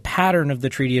and the pattern of the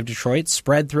Treaty of Detroit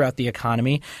spread throughout the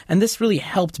economy, and this really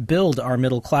helped build our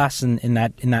middle class in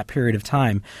that period of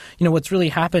time. You know, what's really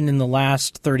happened in the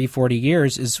last 30, 40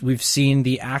 years is we've seen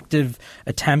the active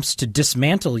attempts to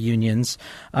dismantle unions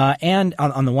and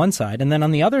on the one side, and then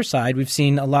on the other side, we've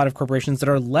seen a lot of corporations that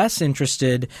are less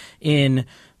interested in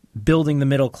building the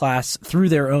middle class through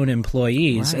their own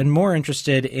employees and more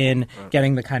interested in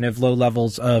getting the kind of low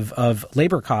levels of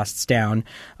labor costs down.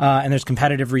 And there's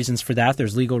competitive reasons for that.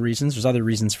 There's legal reasons. There's other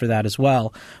reasons for that as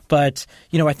well. But,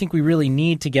 you know, I think we really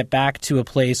need to get back to a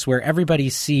place where everybody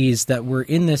sees that we're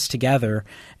in this together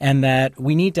and that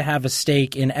we need to have a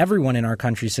stake in everyone in our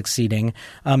country succeeding.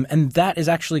 And that is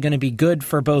actually going to be good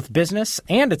for both business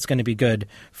and it's going to be good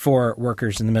for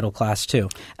workers in the middle class, too.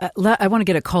 I want to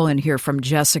get a call in here from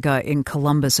Jessica in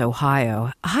Columbus,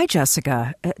 Ohio. Hi,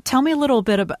 Jessica. Tell me a little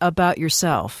bit about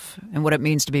yourself and what it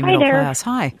means to be middle class.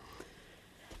 Hi.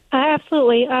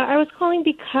 Absolutely. I was calling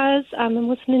because I'm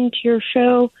listening to your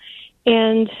show,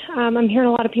 and I'm hearing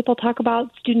a lot of people talk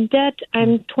about student debt.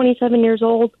 I'm 27 years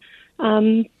old.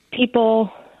 All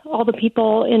the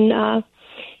people in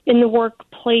the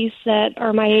workplace that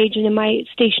are my age and in my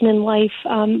station in life,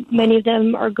 many of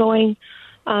them are going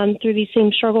through these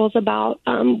same struggles about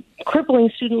crippling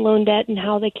student loan debt and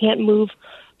how they can't move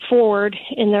forward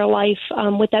in their life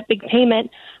with that big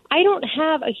payment. I don't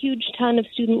have a huge ton of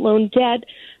student loan debt.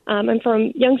 I'm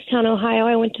from Youngstown, Ohio.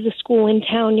 I went to the school in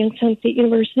town, Youngstown State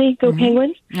University. Go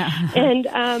Penguins. And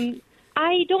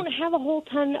I don't have a whole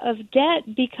ton of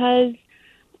debt because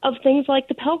of things like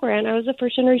the Pell Grant. I was a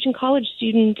first-generation college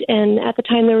student, and at the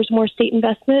time there was more state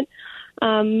investment.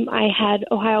 I had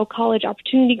Ohio College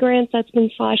Opportunity Grants. That's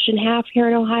been slashed in half here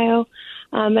in Ohio.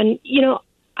 And, you know,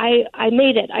 I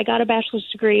made it. I got a bachelor's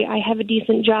degree. I have a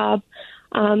decent job.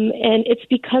 And it's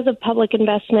because of public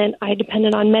investment. I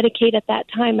depended on Medicaid at that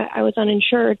time. I was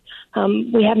uninsured.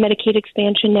 We have Medicaid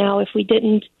expansion now. If we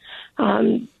didn't,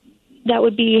 that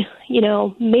would be, you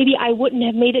know, maybe I wouldn't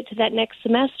have made it to that next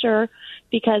semester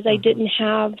because I didn't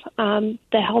have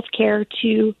the health care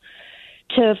to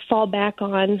fall back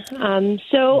on.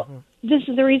 This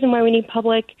is the reason why we need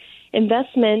public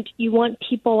investment. You want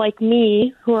people like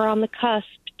me who are on the cusp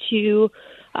to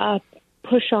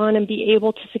push on and be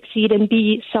able to succeed and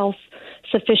be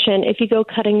self-sufficient. If you go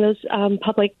cutting those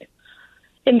public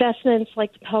investments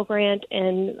like the Pell Grant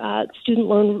and student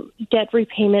loan debt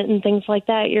repayment and things like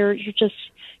that, you're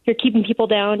keeping people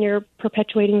down. You're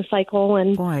perpetuating the cycle.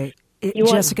 And you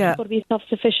Jessica, want people to be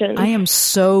self-sufficient. I am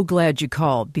so glad you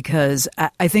called because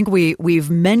I think we've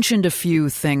mentioned a few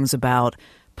things about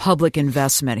public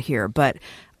investment here, but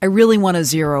I really want to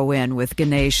zero in with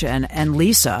Ganesh and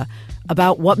Lisa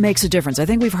about what makes a difference. I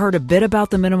think we've heard a bit about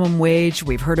the minimum wage.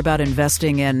 We've heard about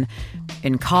investing in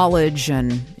college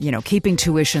and, you know, keeping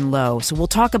tuition low. So we'll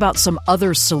talk about some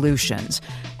other solutions.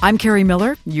 I'm Carrie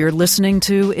Miller. You're listening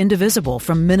to Indivisible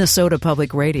from Minnesota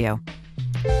Public Radio.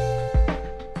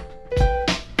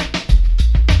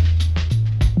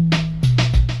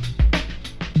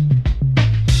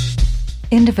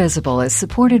 Indivisible is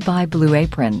supported by Blue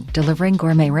Apron, delivering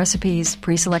gourmet recipes,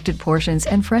 pre-selected portions,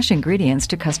 and fresh ingredients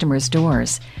to customers'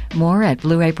 doors. More at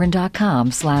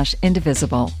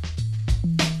blueapron.com/indivisible.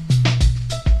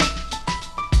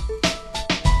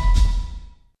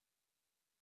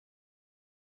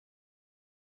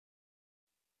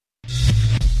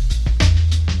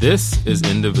 This is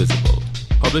Indivisible,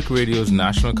 Public Radio's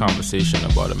national conversation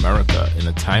about America in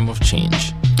a time of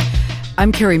change.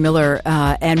 I'm Carrie Miller,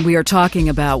 and we are talking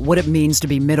about what it means to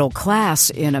be middle class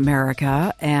in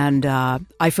America, and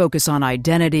I focus on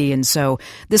identity, and so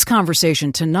this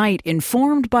conversation tonight,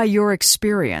 informed by your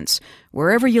experience,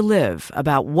 wherever you live,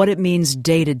 about what it means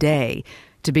day to day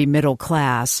to be middle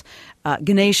class.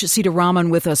 Ganesh Sitaraman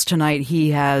with us tonight.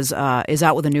 He is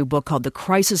out with a new book called The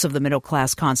Crisis of the Middle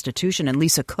Class Constitution, and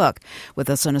Lisa Cook with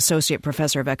us, an associate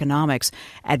professor of economics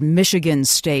at Michigan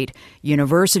State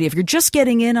University. If you're just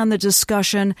getting in on the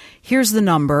discussion, here's the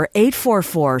number,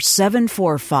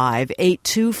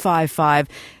 844-745-8255.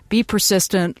 Be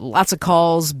persistent. Lots of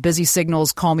calls, busy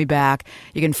signals. Call me back.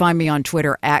 You can find me on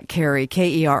Twitter at Kerry,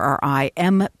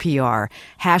 KERRIMPR,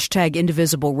 hashtag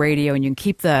Indivisible Radio, and you can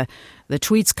keep the The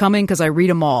tweets coming because I read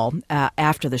them all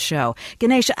after the show.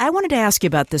 Ganesh, I wanted to ask you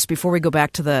about this before we go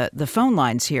back to the phone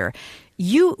lines here.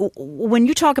 When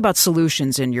you talk about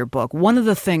solutions in your book, one of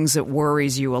the things that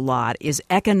worries you a lot is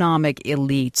economic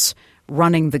elites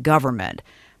running the government.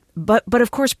 But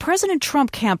of course, President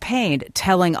Trump campaigned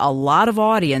telling a lot of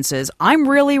audiences, I'm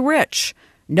really rich.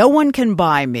 No one can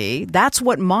buy me. That's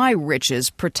what my riches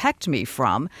protect me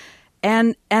from.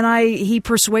 And he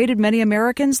persuaded many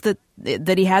Americans that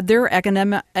he had their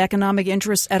economic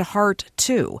interests at heart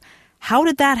too. How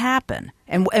did that happen?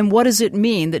 And what does it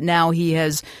mean that now he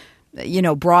has,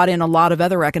 brought in a lot of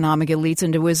other economic elites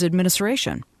into his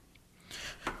administration?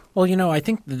 Well, I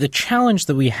think the challenge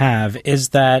that we have is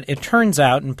that it turns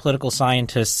out, and political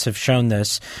scientists have shown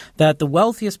this, that the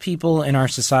wealthiest people in our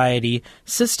society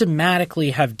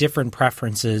systematically have different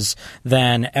preferences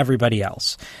than everybody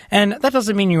else. And that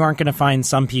doesn't mean you aren't going to find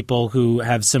some people who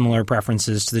have similar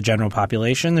preferences to the general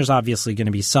population. There's obviously going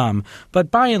to be some.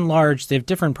 But by and large, they have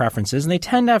different preferences, and they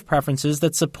tend to have preferences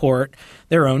that support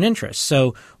their own interests.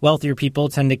 So wealthier people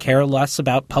tend to care less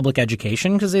about public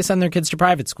education because they send their kids to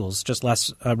private schools, just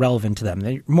less relevant to them.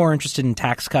 They're more interested in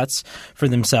tax cuts for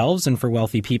themselves and for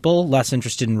wealthy people, less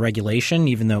interested in regulation,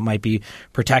 even though it might be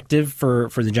protective for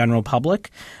the general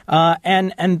public.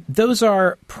 And those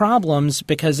are problems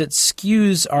because it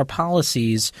skews our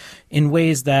policies in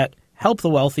ways that help the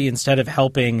wealthy instead of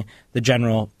helping the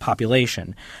general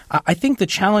population. I think the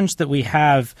challenge that we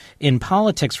have in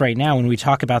politics right now when we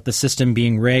talk about the system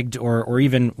being rigged or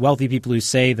even wealthy people who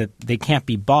say that they can't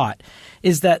be bought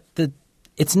is that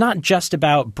it's not just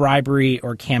about bribery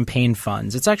or campaign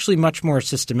funds. It's actually much more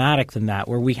systematic than that,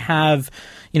 where we have,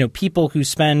 people who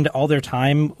spend all their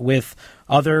time with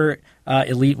other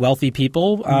elite wealthy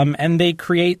people, and they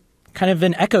create kind of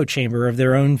an echo chamber of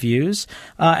their own views,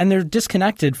 and they're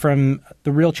disconnected from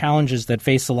the real challenges that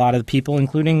face a lot of the people,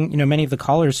 including many of the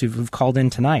callers who've called in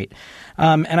tonight.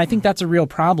 And I think that's a real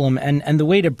problem. And the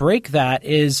way to break that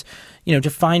is to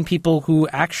find people who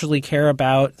actually care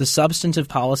about the substantive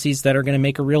policies that are going to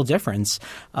make a real difference.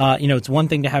 It's one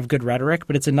thing to have good rhetoric,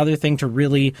 but it's another thing to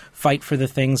really fight for the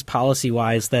things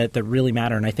policy-wise that really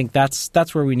matter. And I think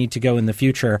that's where we need to go in the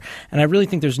future. And I really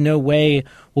think there's no way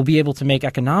we'll be able to make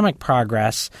economic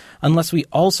progress unless we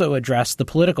also address the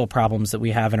political problems that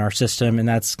we have in our system, and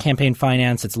that's campaign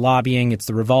finance, it's lobbying, it's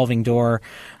the revolving door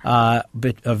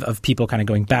of people kind of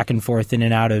going back and forth in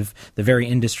and out of the very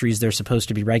industries they're supposed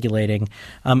to be regulating.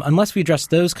 Unless we address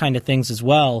those kind of things as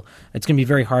well, it's going to be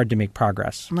very hard to make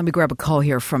progress. Let me grab a call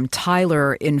here from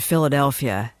Tyler in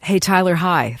Philadelphia. Hey, Tyler,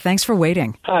 hi. Thanks for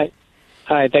waiting. Hi.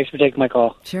 Thanks for taking my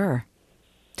call. Sure.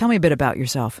 Tell me a bit about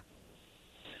yourself.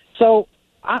 So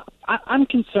I'm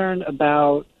concerned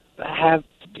about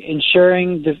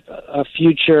ensuring a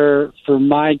future for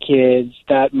my kids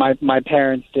that my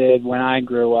parents did when I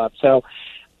grew up. So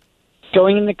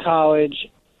going into college,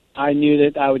 I knew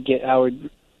that I would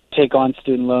take on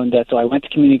student loan debt. So I went to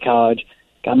community college,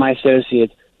 got my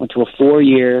associates, went to a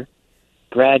 4-year,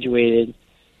 graduated,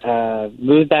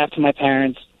 moved back to my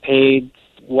parents, paid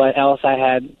what else I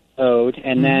had owed,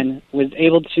 and then was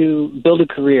able to build a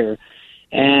career.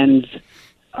 And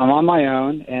I'm on my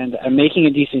own, and I'm making a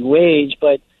decent wage,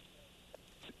 but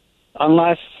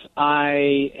unless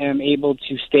I am able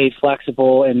to stay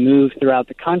flexible and move throughout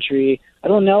the country, I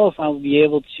don't know if I'll be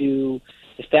able to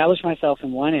establish myself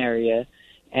in one area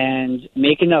and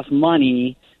make enough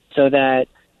money so that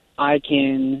I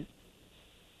can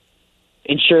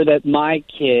ensure that my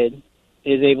kid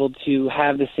is able to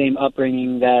have the same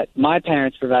upbringing that my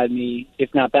parents provided me,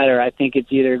 if not better. I think it's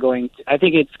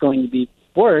going to be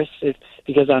worse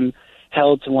because I'm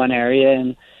held to one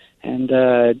area and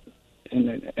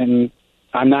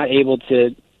I'm not able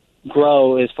to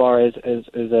grow as far as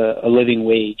a living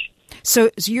wage. So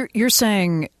you're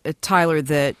saying, Tyler,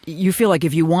 that you feel like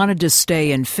if you wanted to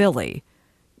stay in Philly,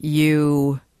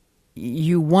 you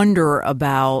wonder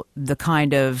about the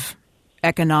kind of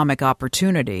economic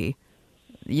opportunity,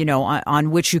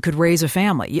 on which you could raise a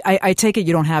family. I take it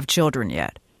you don't have children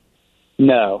yet.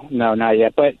 No, not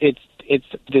yet. But it's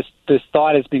this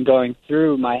thought has been going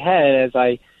through my head as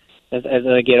I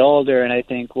get older, and I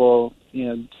think, well,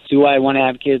 do I want to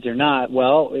have kids or not?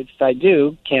 Well, if I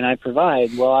do, can I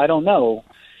provide? Well, I don't know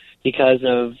because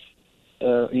of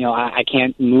I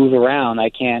can't move around. I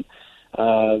can't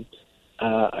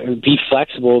be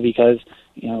flexible because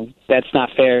that's not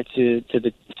fair to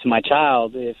my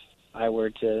child if I were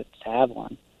to have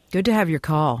one. Good to have your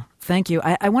call. Thank you.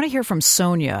 I want to hear from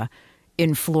Sonia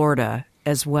in Florida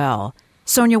as well.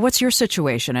 Sonia, what's your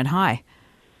situation? And hi.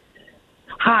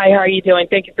 Hi, how are you doing?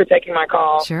 Thank you for taking my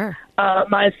call. Sure.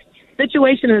 My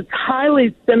situation is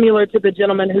highly similar to the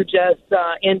gentleman who just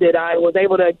ended. I was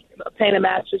able to obtain a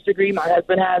master's degree. My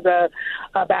husband has a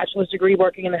bachelor's degree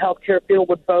working in the healthcare field.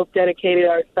 We've both dedicated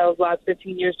ourselves the last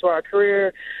 15 years to our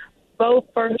career, both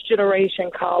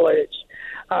first-generation college.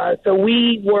 So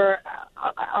we were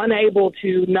unable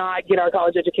to not get our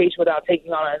college education without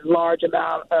taking on a large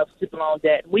amount of student loan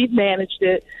debt. We've managed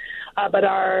it, but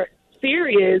our fear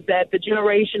is that the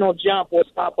generational jump will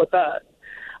stop with us.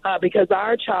 Because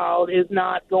our child is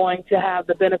not going to have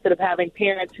the benefit of having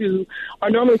parents who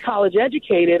are normally college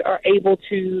educated are able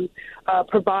to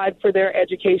provide for their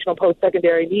educational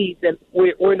post-secondary needs, and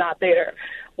we're not there.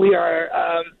 We are,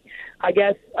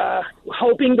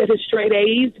 hoping that his straight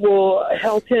A's will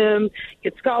help him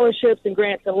get scholarships and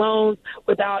grants and loans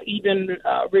without even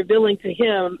revealing to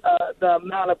him the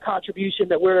amount of contribution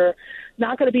that we're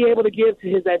not going to be able to give to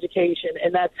his education.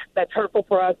 And that's hurtful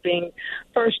for us, being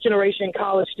first-generation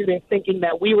college students, thinking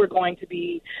that we were going to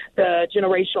be the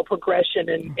generational progression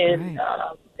in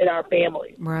our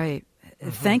family. Right.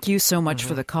 Thank you so much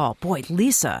for the call. Boy,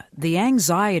 Lisa, the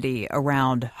anxiety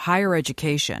around higher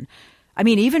education, I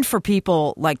mean, even for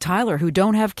people like Tyler who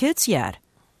don't have kids yet.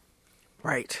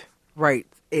 Right.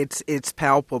 It's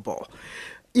palpable.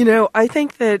 You know, I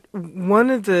think that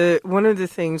one of the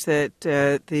things that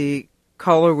the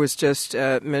caller was just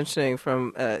mentioning,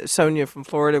 from Sonia from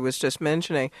Florida was just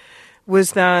mentioning,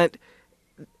 was that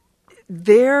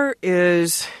there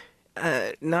is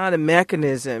not a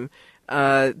mechanism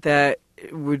that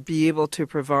would be able to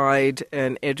provide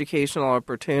an educational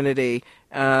opportunity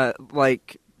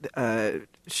like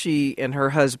she and her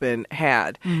husband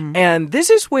had. Mm-hmm. And this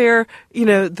is where, you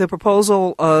know, the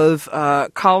proposal of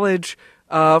college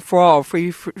for all,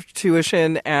 free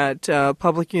tuition at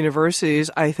public universities,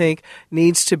 I think,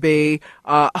 needs to be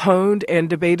honed and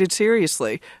debated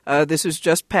seriously. This was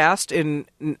just passed in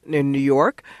New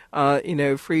York.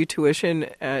 Free tuition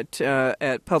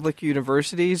at public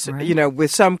universities. Right. You know, with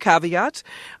some caveats.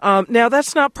 Now,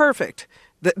 that's not perfect,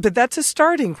 but that's a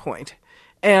starting point.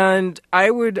 And I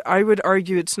would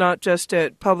argue it's not just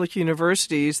at public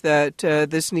universities that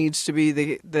this needs to be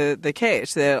the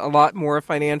case, that a lot more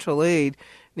financial aid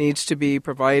needs to be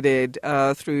provided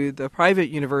through the private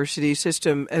university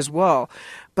system as well.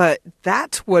 But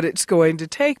that's what it's going to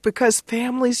take, because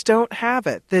families don't have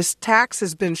it. This tax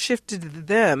has been shifted to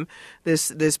them.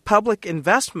 This public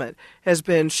investment has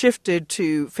been shifted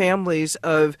to families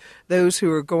of those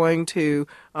who are going to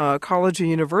college or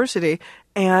university.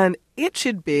 And it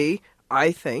should be,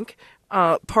 I think,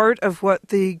 part of what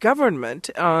the government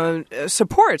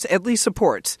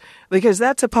supports, because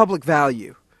that's a public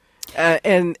value.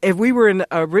 And if we were in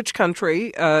a rich country,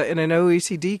 in an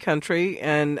OECD country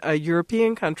and a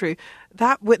European country,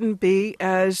 that wouldn't be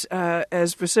as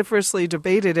vociferously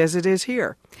debated as it is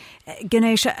here.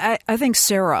 Ganesh, I think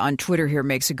Sarah on Twitter here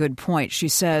makes a good point. She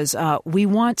says, we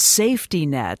want safety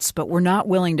nets, but we're not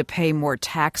willing to pay more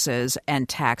taxes and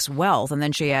tax wealth. And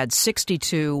then she adds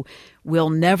 62, will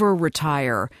never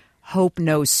retire, hope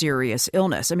no serious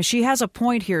illness. I mean, she has a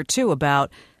point here, too, about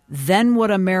then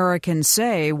what Americans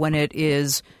say when it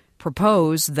is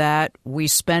proposed that we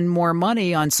spend more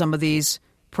money on some of these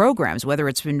programs, whether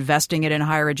it's investing it in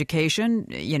higher education,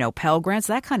 you know, Pell Grants,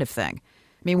 that kind of thing.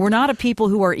 I mean, we're not a people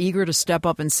who are eager to step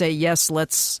up and say, yes,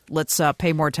 let's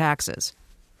pay more taxes.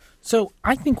 So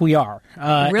I think we are.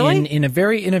 Really? In a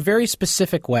very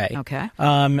specific way. Okay.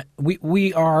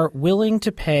 We are willing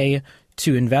to pay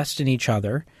to invest in each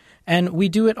other, and we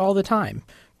do it all the time.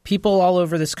 People all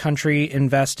over this country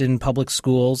invest in public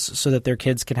schools so that their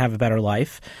kids can have a better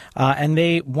life, and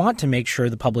they want to make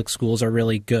sure the public schools are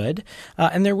really good,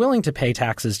 and they're willing to pay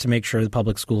taxes to make sure the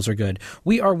public schools are good.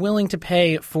 We are willing to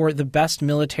pay for the best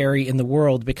military in the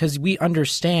world because we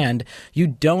understand you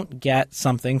don't get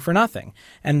something for nothing,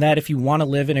 and that if you want to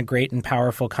live in a great and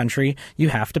powerful country, you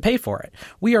have to pay for it.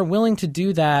 We are willing to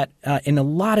do that in a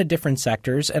lot of different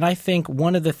sectors, and I think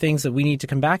one of the things that we need to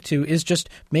come back to is just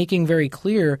making very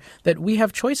clear that we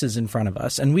have choices in front of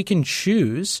us, and we can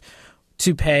choose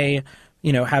to pay,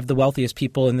 have the wealthiest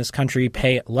people in this country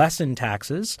pay less in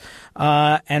taxes,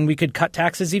 and we could cut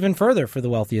taxes even further for the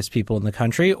wealthiest people in the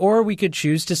country, or we could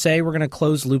choose to say we're going to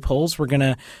close loopholes, we're going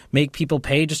to make people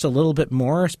pay just a little bit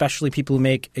more, especially people who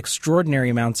make extraordinary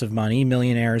amounts of money,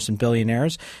 millionaires and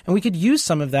billionaires, and we could use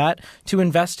some of that to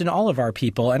invest in all of our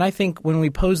people. And I think when we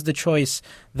pose the choice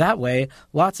that way,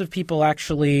 lots of people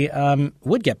actually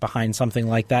would get behind something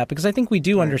like that, because I think we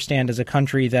do understand as a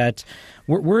country that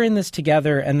we're in this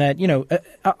together, and that,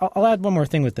 I'll add one more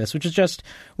thing with this, which is just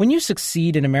when you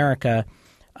succeed in America,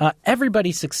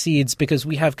 everybody succeeds because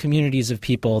we have communities of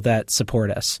people that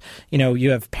support us.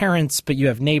 You have parents, but you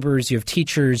have neighbors, you have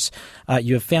teachers,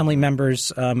 you have family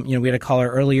members. We had a caller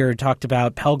earlier who talked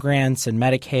about Pell Grants and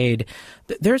Medicaid.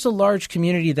 There's a large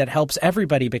community that helps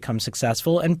everybody become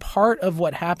successful. And part of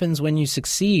what happens when you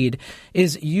succeed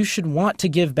is you should want to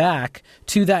give back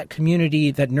to that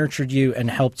community that nurtured you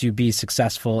and helped you be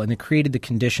successful and that created the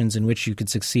conditions in which you could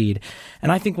succeed.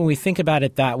 And I think when we think about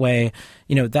it that way,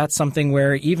 that's something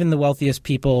where even the wealthiest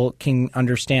people can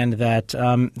understand that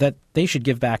that they should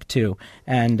give back too,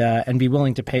 and be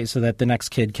willing to pay so that the next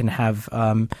kid can have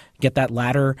get that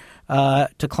ladder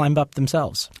to climb up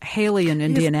themselves. Haley in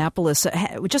Indianapolis.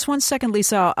 Just 1 second,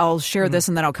 Lisa. I'll share this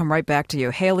and then I'll come right back to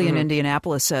you. Haley in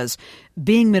Indianapolis says,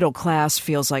 being middle class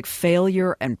feels like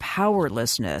failure and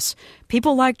powerlessness.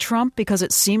 People like Trump because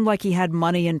it seemed like he had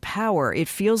money and power. It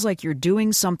feels like you're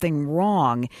doing something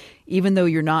wrong, even though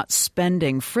you're not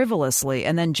spending frivolously.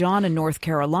 And then John in North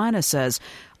Carolina says,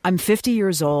 I'm 50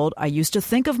 years old. I used to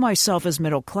think of myself as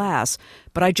middle class,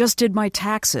 but I just did my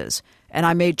taxes, and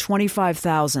I made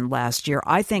 $25,000 last year.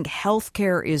 I think health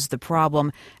care is the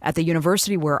problem. At the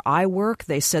university where I work,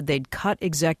 they said they'd cut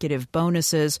executive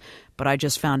bonuses, but I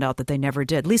just found out that they never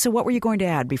did. Lisa, what were you going to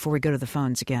add before we go to the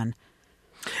phones again?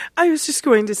 I was just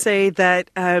going to say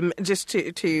that just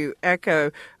to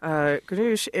echo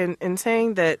Ganush in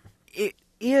saying that it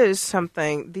is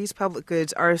something, these public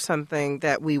goods are something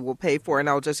that we will pay for. And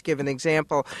I'll just give an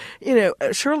example.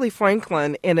 Shirley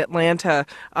Franklin in Atlanta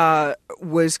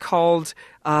was called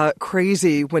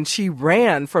crazy when she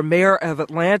ran for mayor of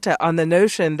Atlanta on the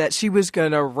notion that she was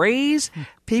going to raise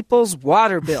people's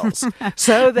water bills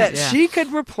so that she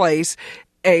could replace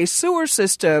a sewer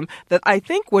system that I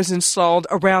think was installed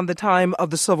around the time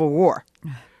of the Civil War.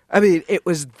 I mean, it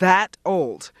was that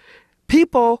old.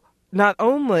 People not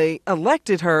only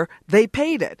elected her, they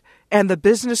paid it. And the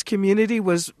business community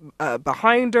was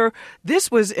behind her. This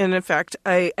was, in effect,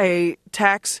 a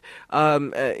tax,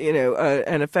 an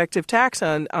effective tax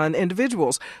on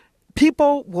individuals.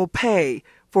 People will pay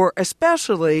for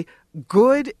especially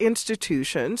good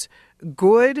institutions,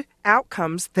 good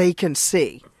outcomes they can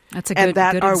see. That's a and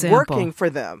that good are example. Working for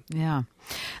them. Yeah.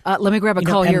 Let me grab a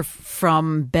call here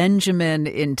from Benjamin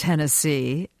in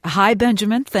Tennessee. Hi,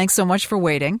 Benjamin. Thanks so much for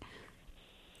waiting.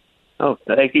 Oh,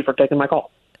 thank you for taking my call.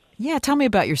 Yeah, tell me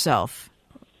about yourself.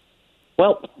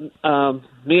 Well,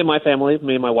 me and my family,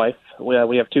 me and my wife,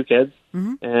 we have two kids,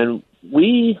 and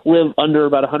we live under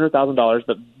about $100,000,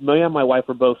 but me and my wife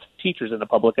are both teachers in the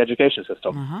public education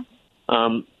system.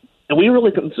 And we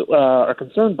really are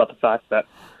concerned about the fact that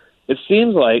it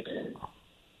seems like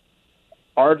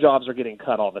our jobs are getting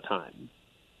cut all the time.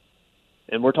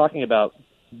 And we're talking about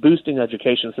boosting the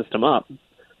education system up,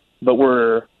 but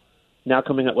we're now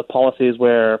coming up with policies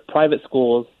where private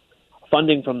schools,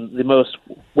 funding from the most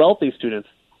wealthy students,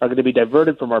 are going to be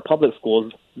diverted from our public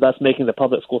schools, thus making the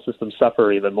public school system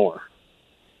suffer even more.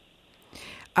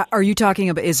 Are you talking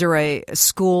about, is there a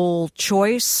school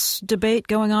choice debate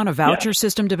going on, a voucher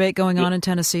system debate going on in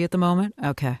Tennessee at the moment?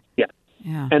 Okay. Yeah.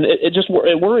 And it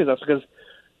worries us because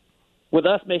with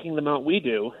us making the amount we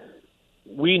do,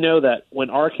 we know that when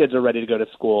our kids are ready to go to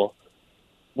school,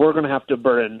 we're going to have to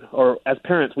burden, or as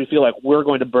parents, we feel like we're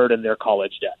going to burden their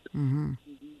college debt. And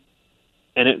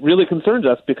it really concerns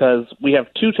us because we have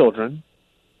two children,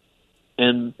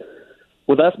 and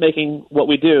with us making what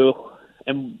we do,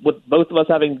 and with both of us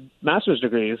having master's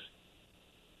degrees,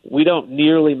 we don't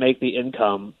nearly make the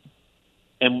income.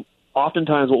 And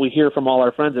oftentimes what we hear from all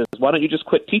our friends is, why don't you just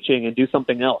quit teaching and do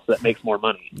something else that makes more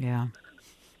money? Yeah.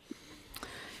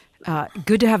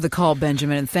 Good to have the call,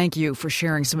 Benjamin, and thank you for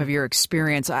sharing some of your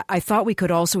experience. I thought we could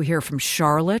also hear from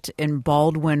Charlotte in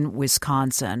Baldwin,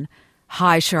 Wisconsin.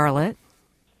 Hi, Charlotte.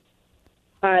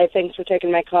 Hi, thanks for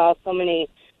taking my call. So many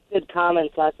good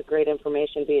comments, lots of great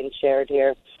information being shared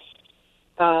here.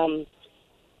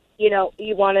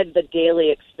 You wanted the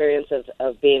daily experience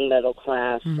of being middle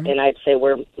class, and I'd say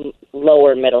we're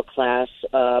lower middle class.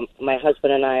 My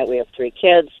husband and I, we have 3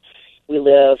 kids. We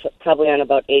live probably on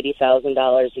about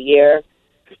 $80,000 a year.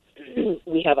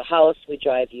 We have a house. We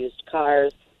drive used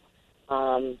cars.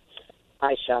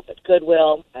 I shop at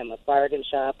Goodwill. I'm a bargain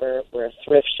shopper. We're a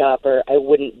thrift shopper. I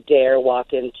wouldn't dare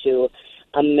walk into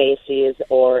a Macy's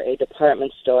or a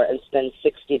department store and spend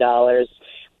 $60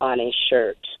 on a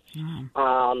shirt.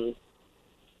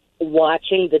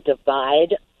 Watching the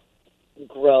divide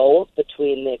grow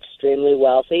between the extremely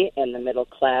wealthy and the middle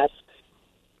class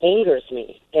angers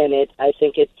me, and I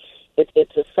think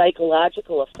it's a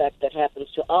psychological effect that happens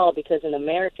to all, because in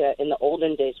America, in the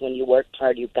olden days, when you worked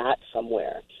hard, you got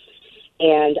somewhere.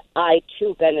 And I,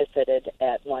 too, benefited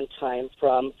at one time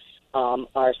from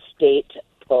our state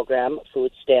program,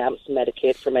 food stamps,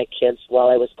 Medicaid for my kids while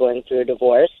I was going through a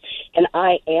divorce, and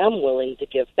I am willing to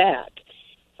give back.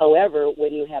 However,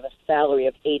 when you have a salary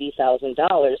of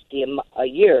 $80,000 a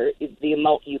year, the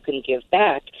amount you can give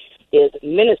back is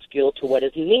minuscule to what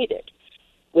is needed.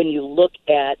 When you look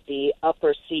at the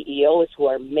upper CEOs who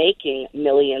are making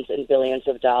millions and billions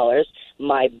of dollars,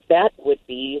 my bet would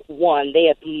be, one, they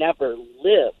have never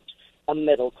lived a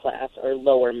middle class or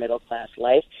lower middle class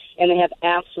life, and they have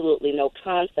absolutely no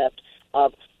concept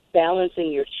of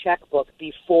balancing your checkbook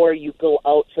before you go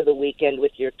out for the weekend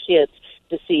with your kids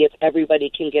to see if everybody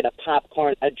can get a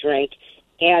popcorn, a drink,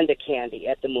 and a candy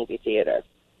at the movie theater.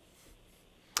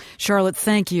 Charlotte,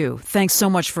 thank you. Thanks so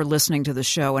much for listening to the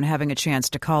show and having a chance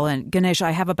to call in. Ganesh,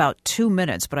 I have about 2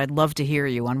 minutes, but I'd love to hear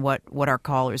you on what our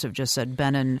callers have just said,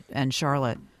 Ben and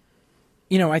Charlotte.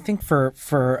 I think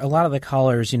for a lot of the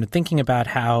callers, thinking about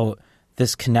how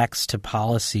this connects to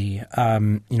policy,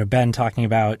 Ben talking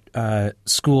about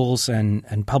schools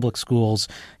and public schools,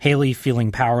 Haley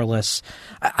feeling powerless.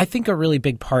 I think a really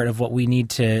big part of what we need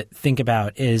to think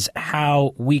about is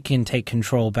how we can take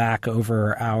control back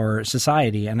over our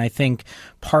society. And I think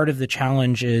part of the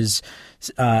challenge is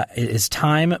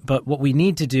time, but what we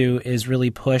need to do is really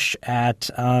push at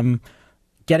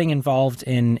getting involved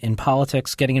in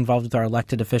politics, getting involved with our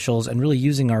elected officials, and really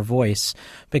using our voice.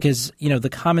 Because, the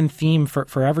common theme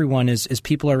for everyone is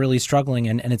people are really struggling,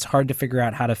 and it's hard to figure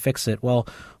out how to fix it. Well,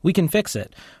 we can fix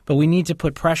it, but we need to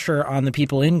put pressure on the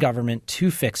people in government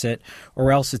to fix it,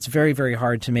 or else it's very, very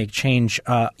hard to make change,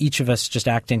 each of us just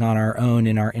acting on our own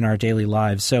in our daily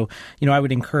lives. So, I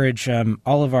would encourage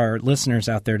all of our listeners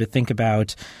out there to think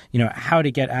about, how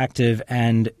to get active,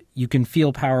 and you can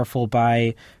feel powerful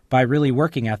by really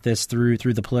working at this through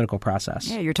the political process.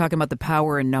 Yeah, you're talking about the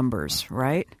power in numbers,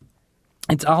 right?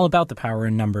 It's all about the power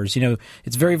in numbers.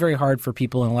 It's very, very hard for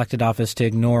people in elected office to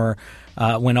ignore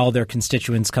when all their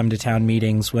constituents come to town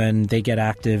meetings, when they get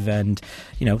active, and,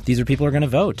 these are people who are going to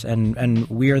vote. And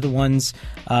we are the ones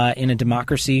in a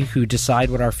democracy who decide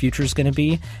what our future is going to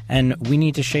be, and we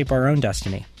need to shape our own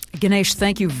destiny. Ganesh,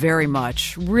 thank you very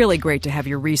much. Really great to have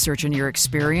your research and your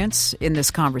experience in this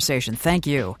conversation. Thank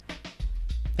you.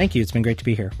 Thank you. It's been great to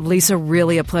be here. Lisa,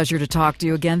 really a pleasure to talk to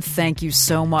you again. Thank you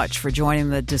so much for joining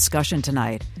the discussion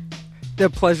tonight. The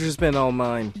pleasure's been all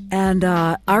mine. And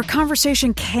our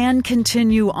conversation can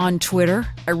continue on Twitter.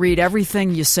 I read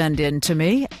everything you send in to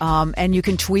me. And you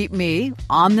can tweet me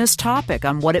on this topic,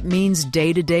 on what it means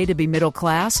day to day to be middle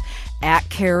class, at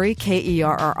Kerry,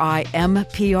 KERRIMPR.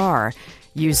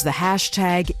 Use the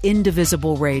hashtag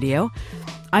 #IndivisiBleRadio.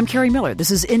 I'm Kerry Miller.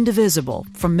 This is Indivisible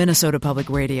from Minnesota Public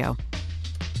Radio.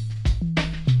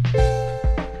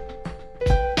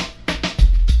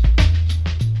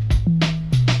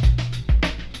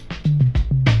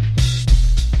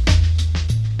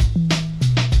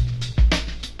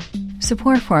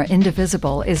 Support for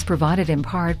Indivisible is provided in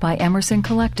part by Emerson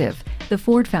Collective, the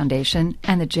Ford Foundation,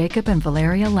 and the Jacob and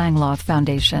Valeria Langloth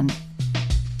Foundation.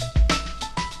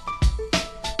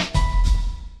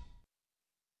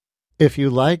 If you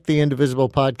like the Indivisible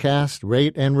podcast,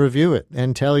 rate and review it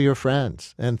and tell your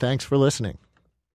friends. And thanks for listening.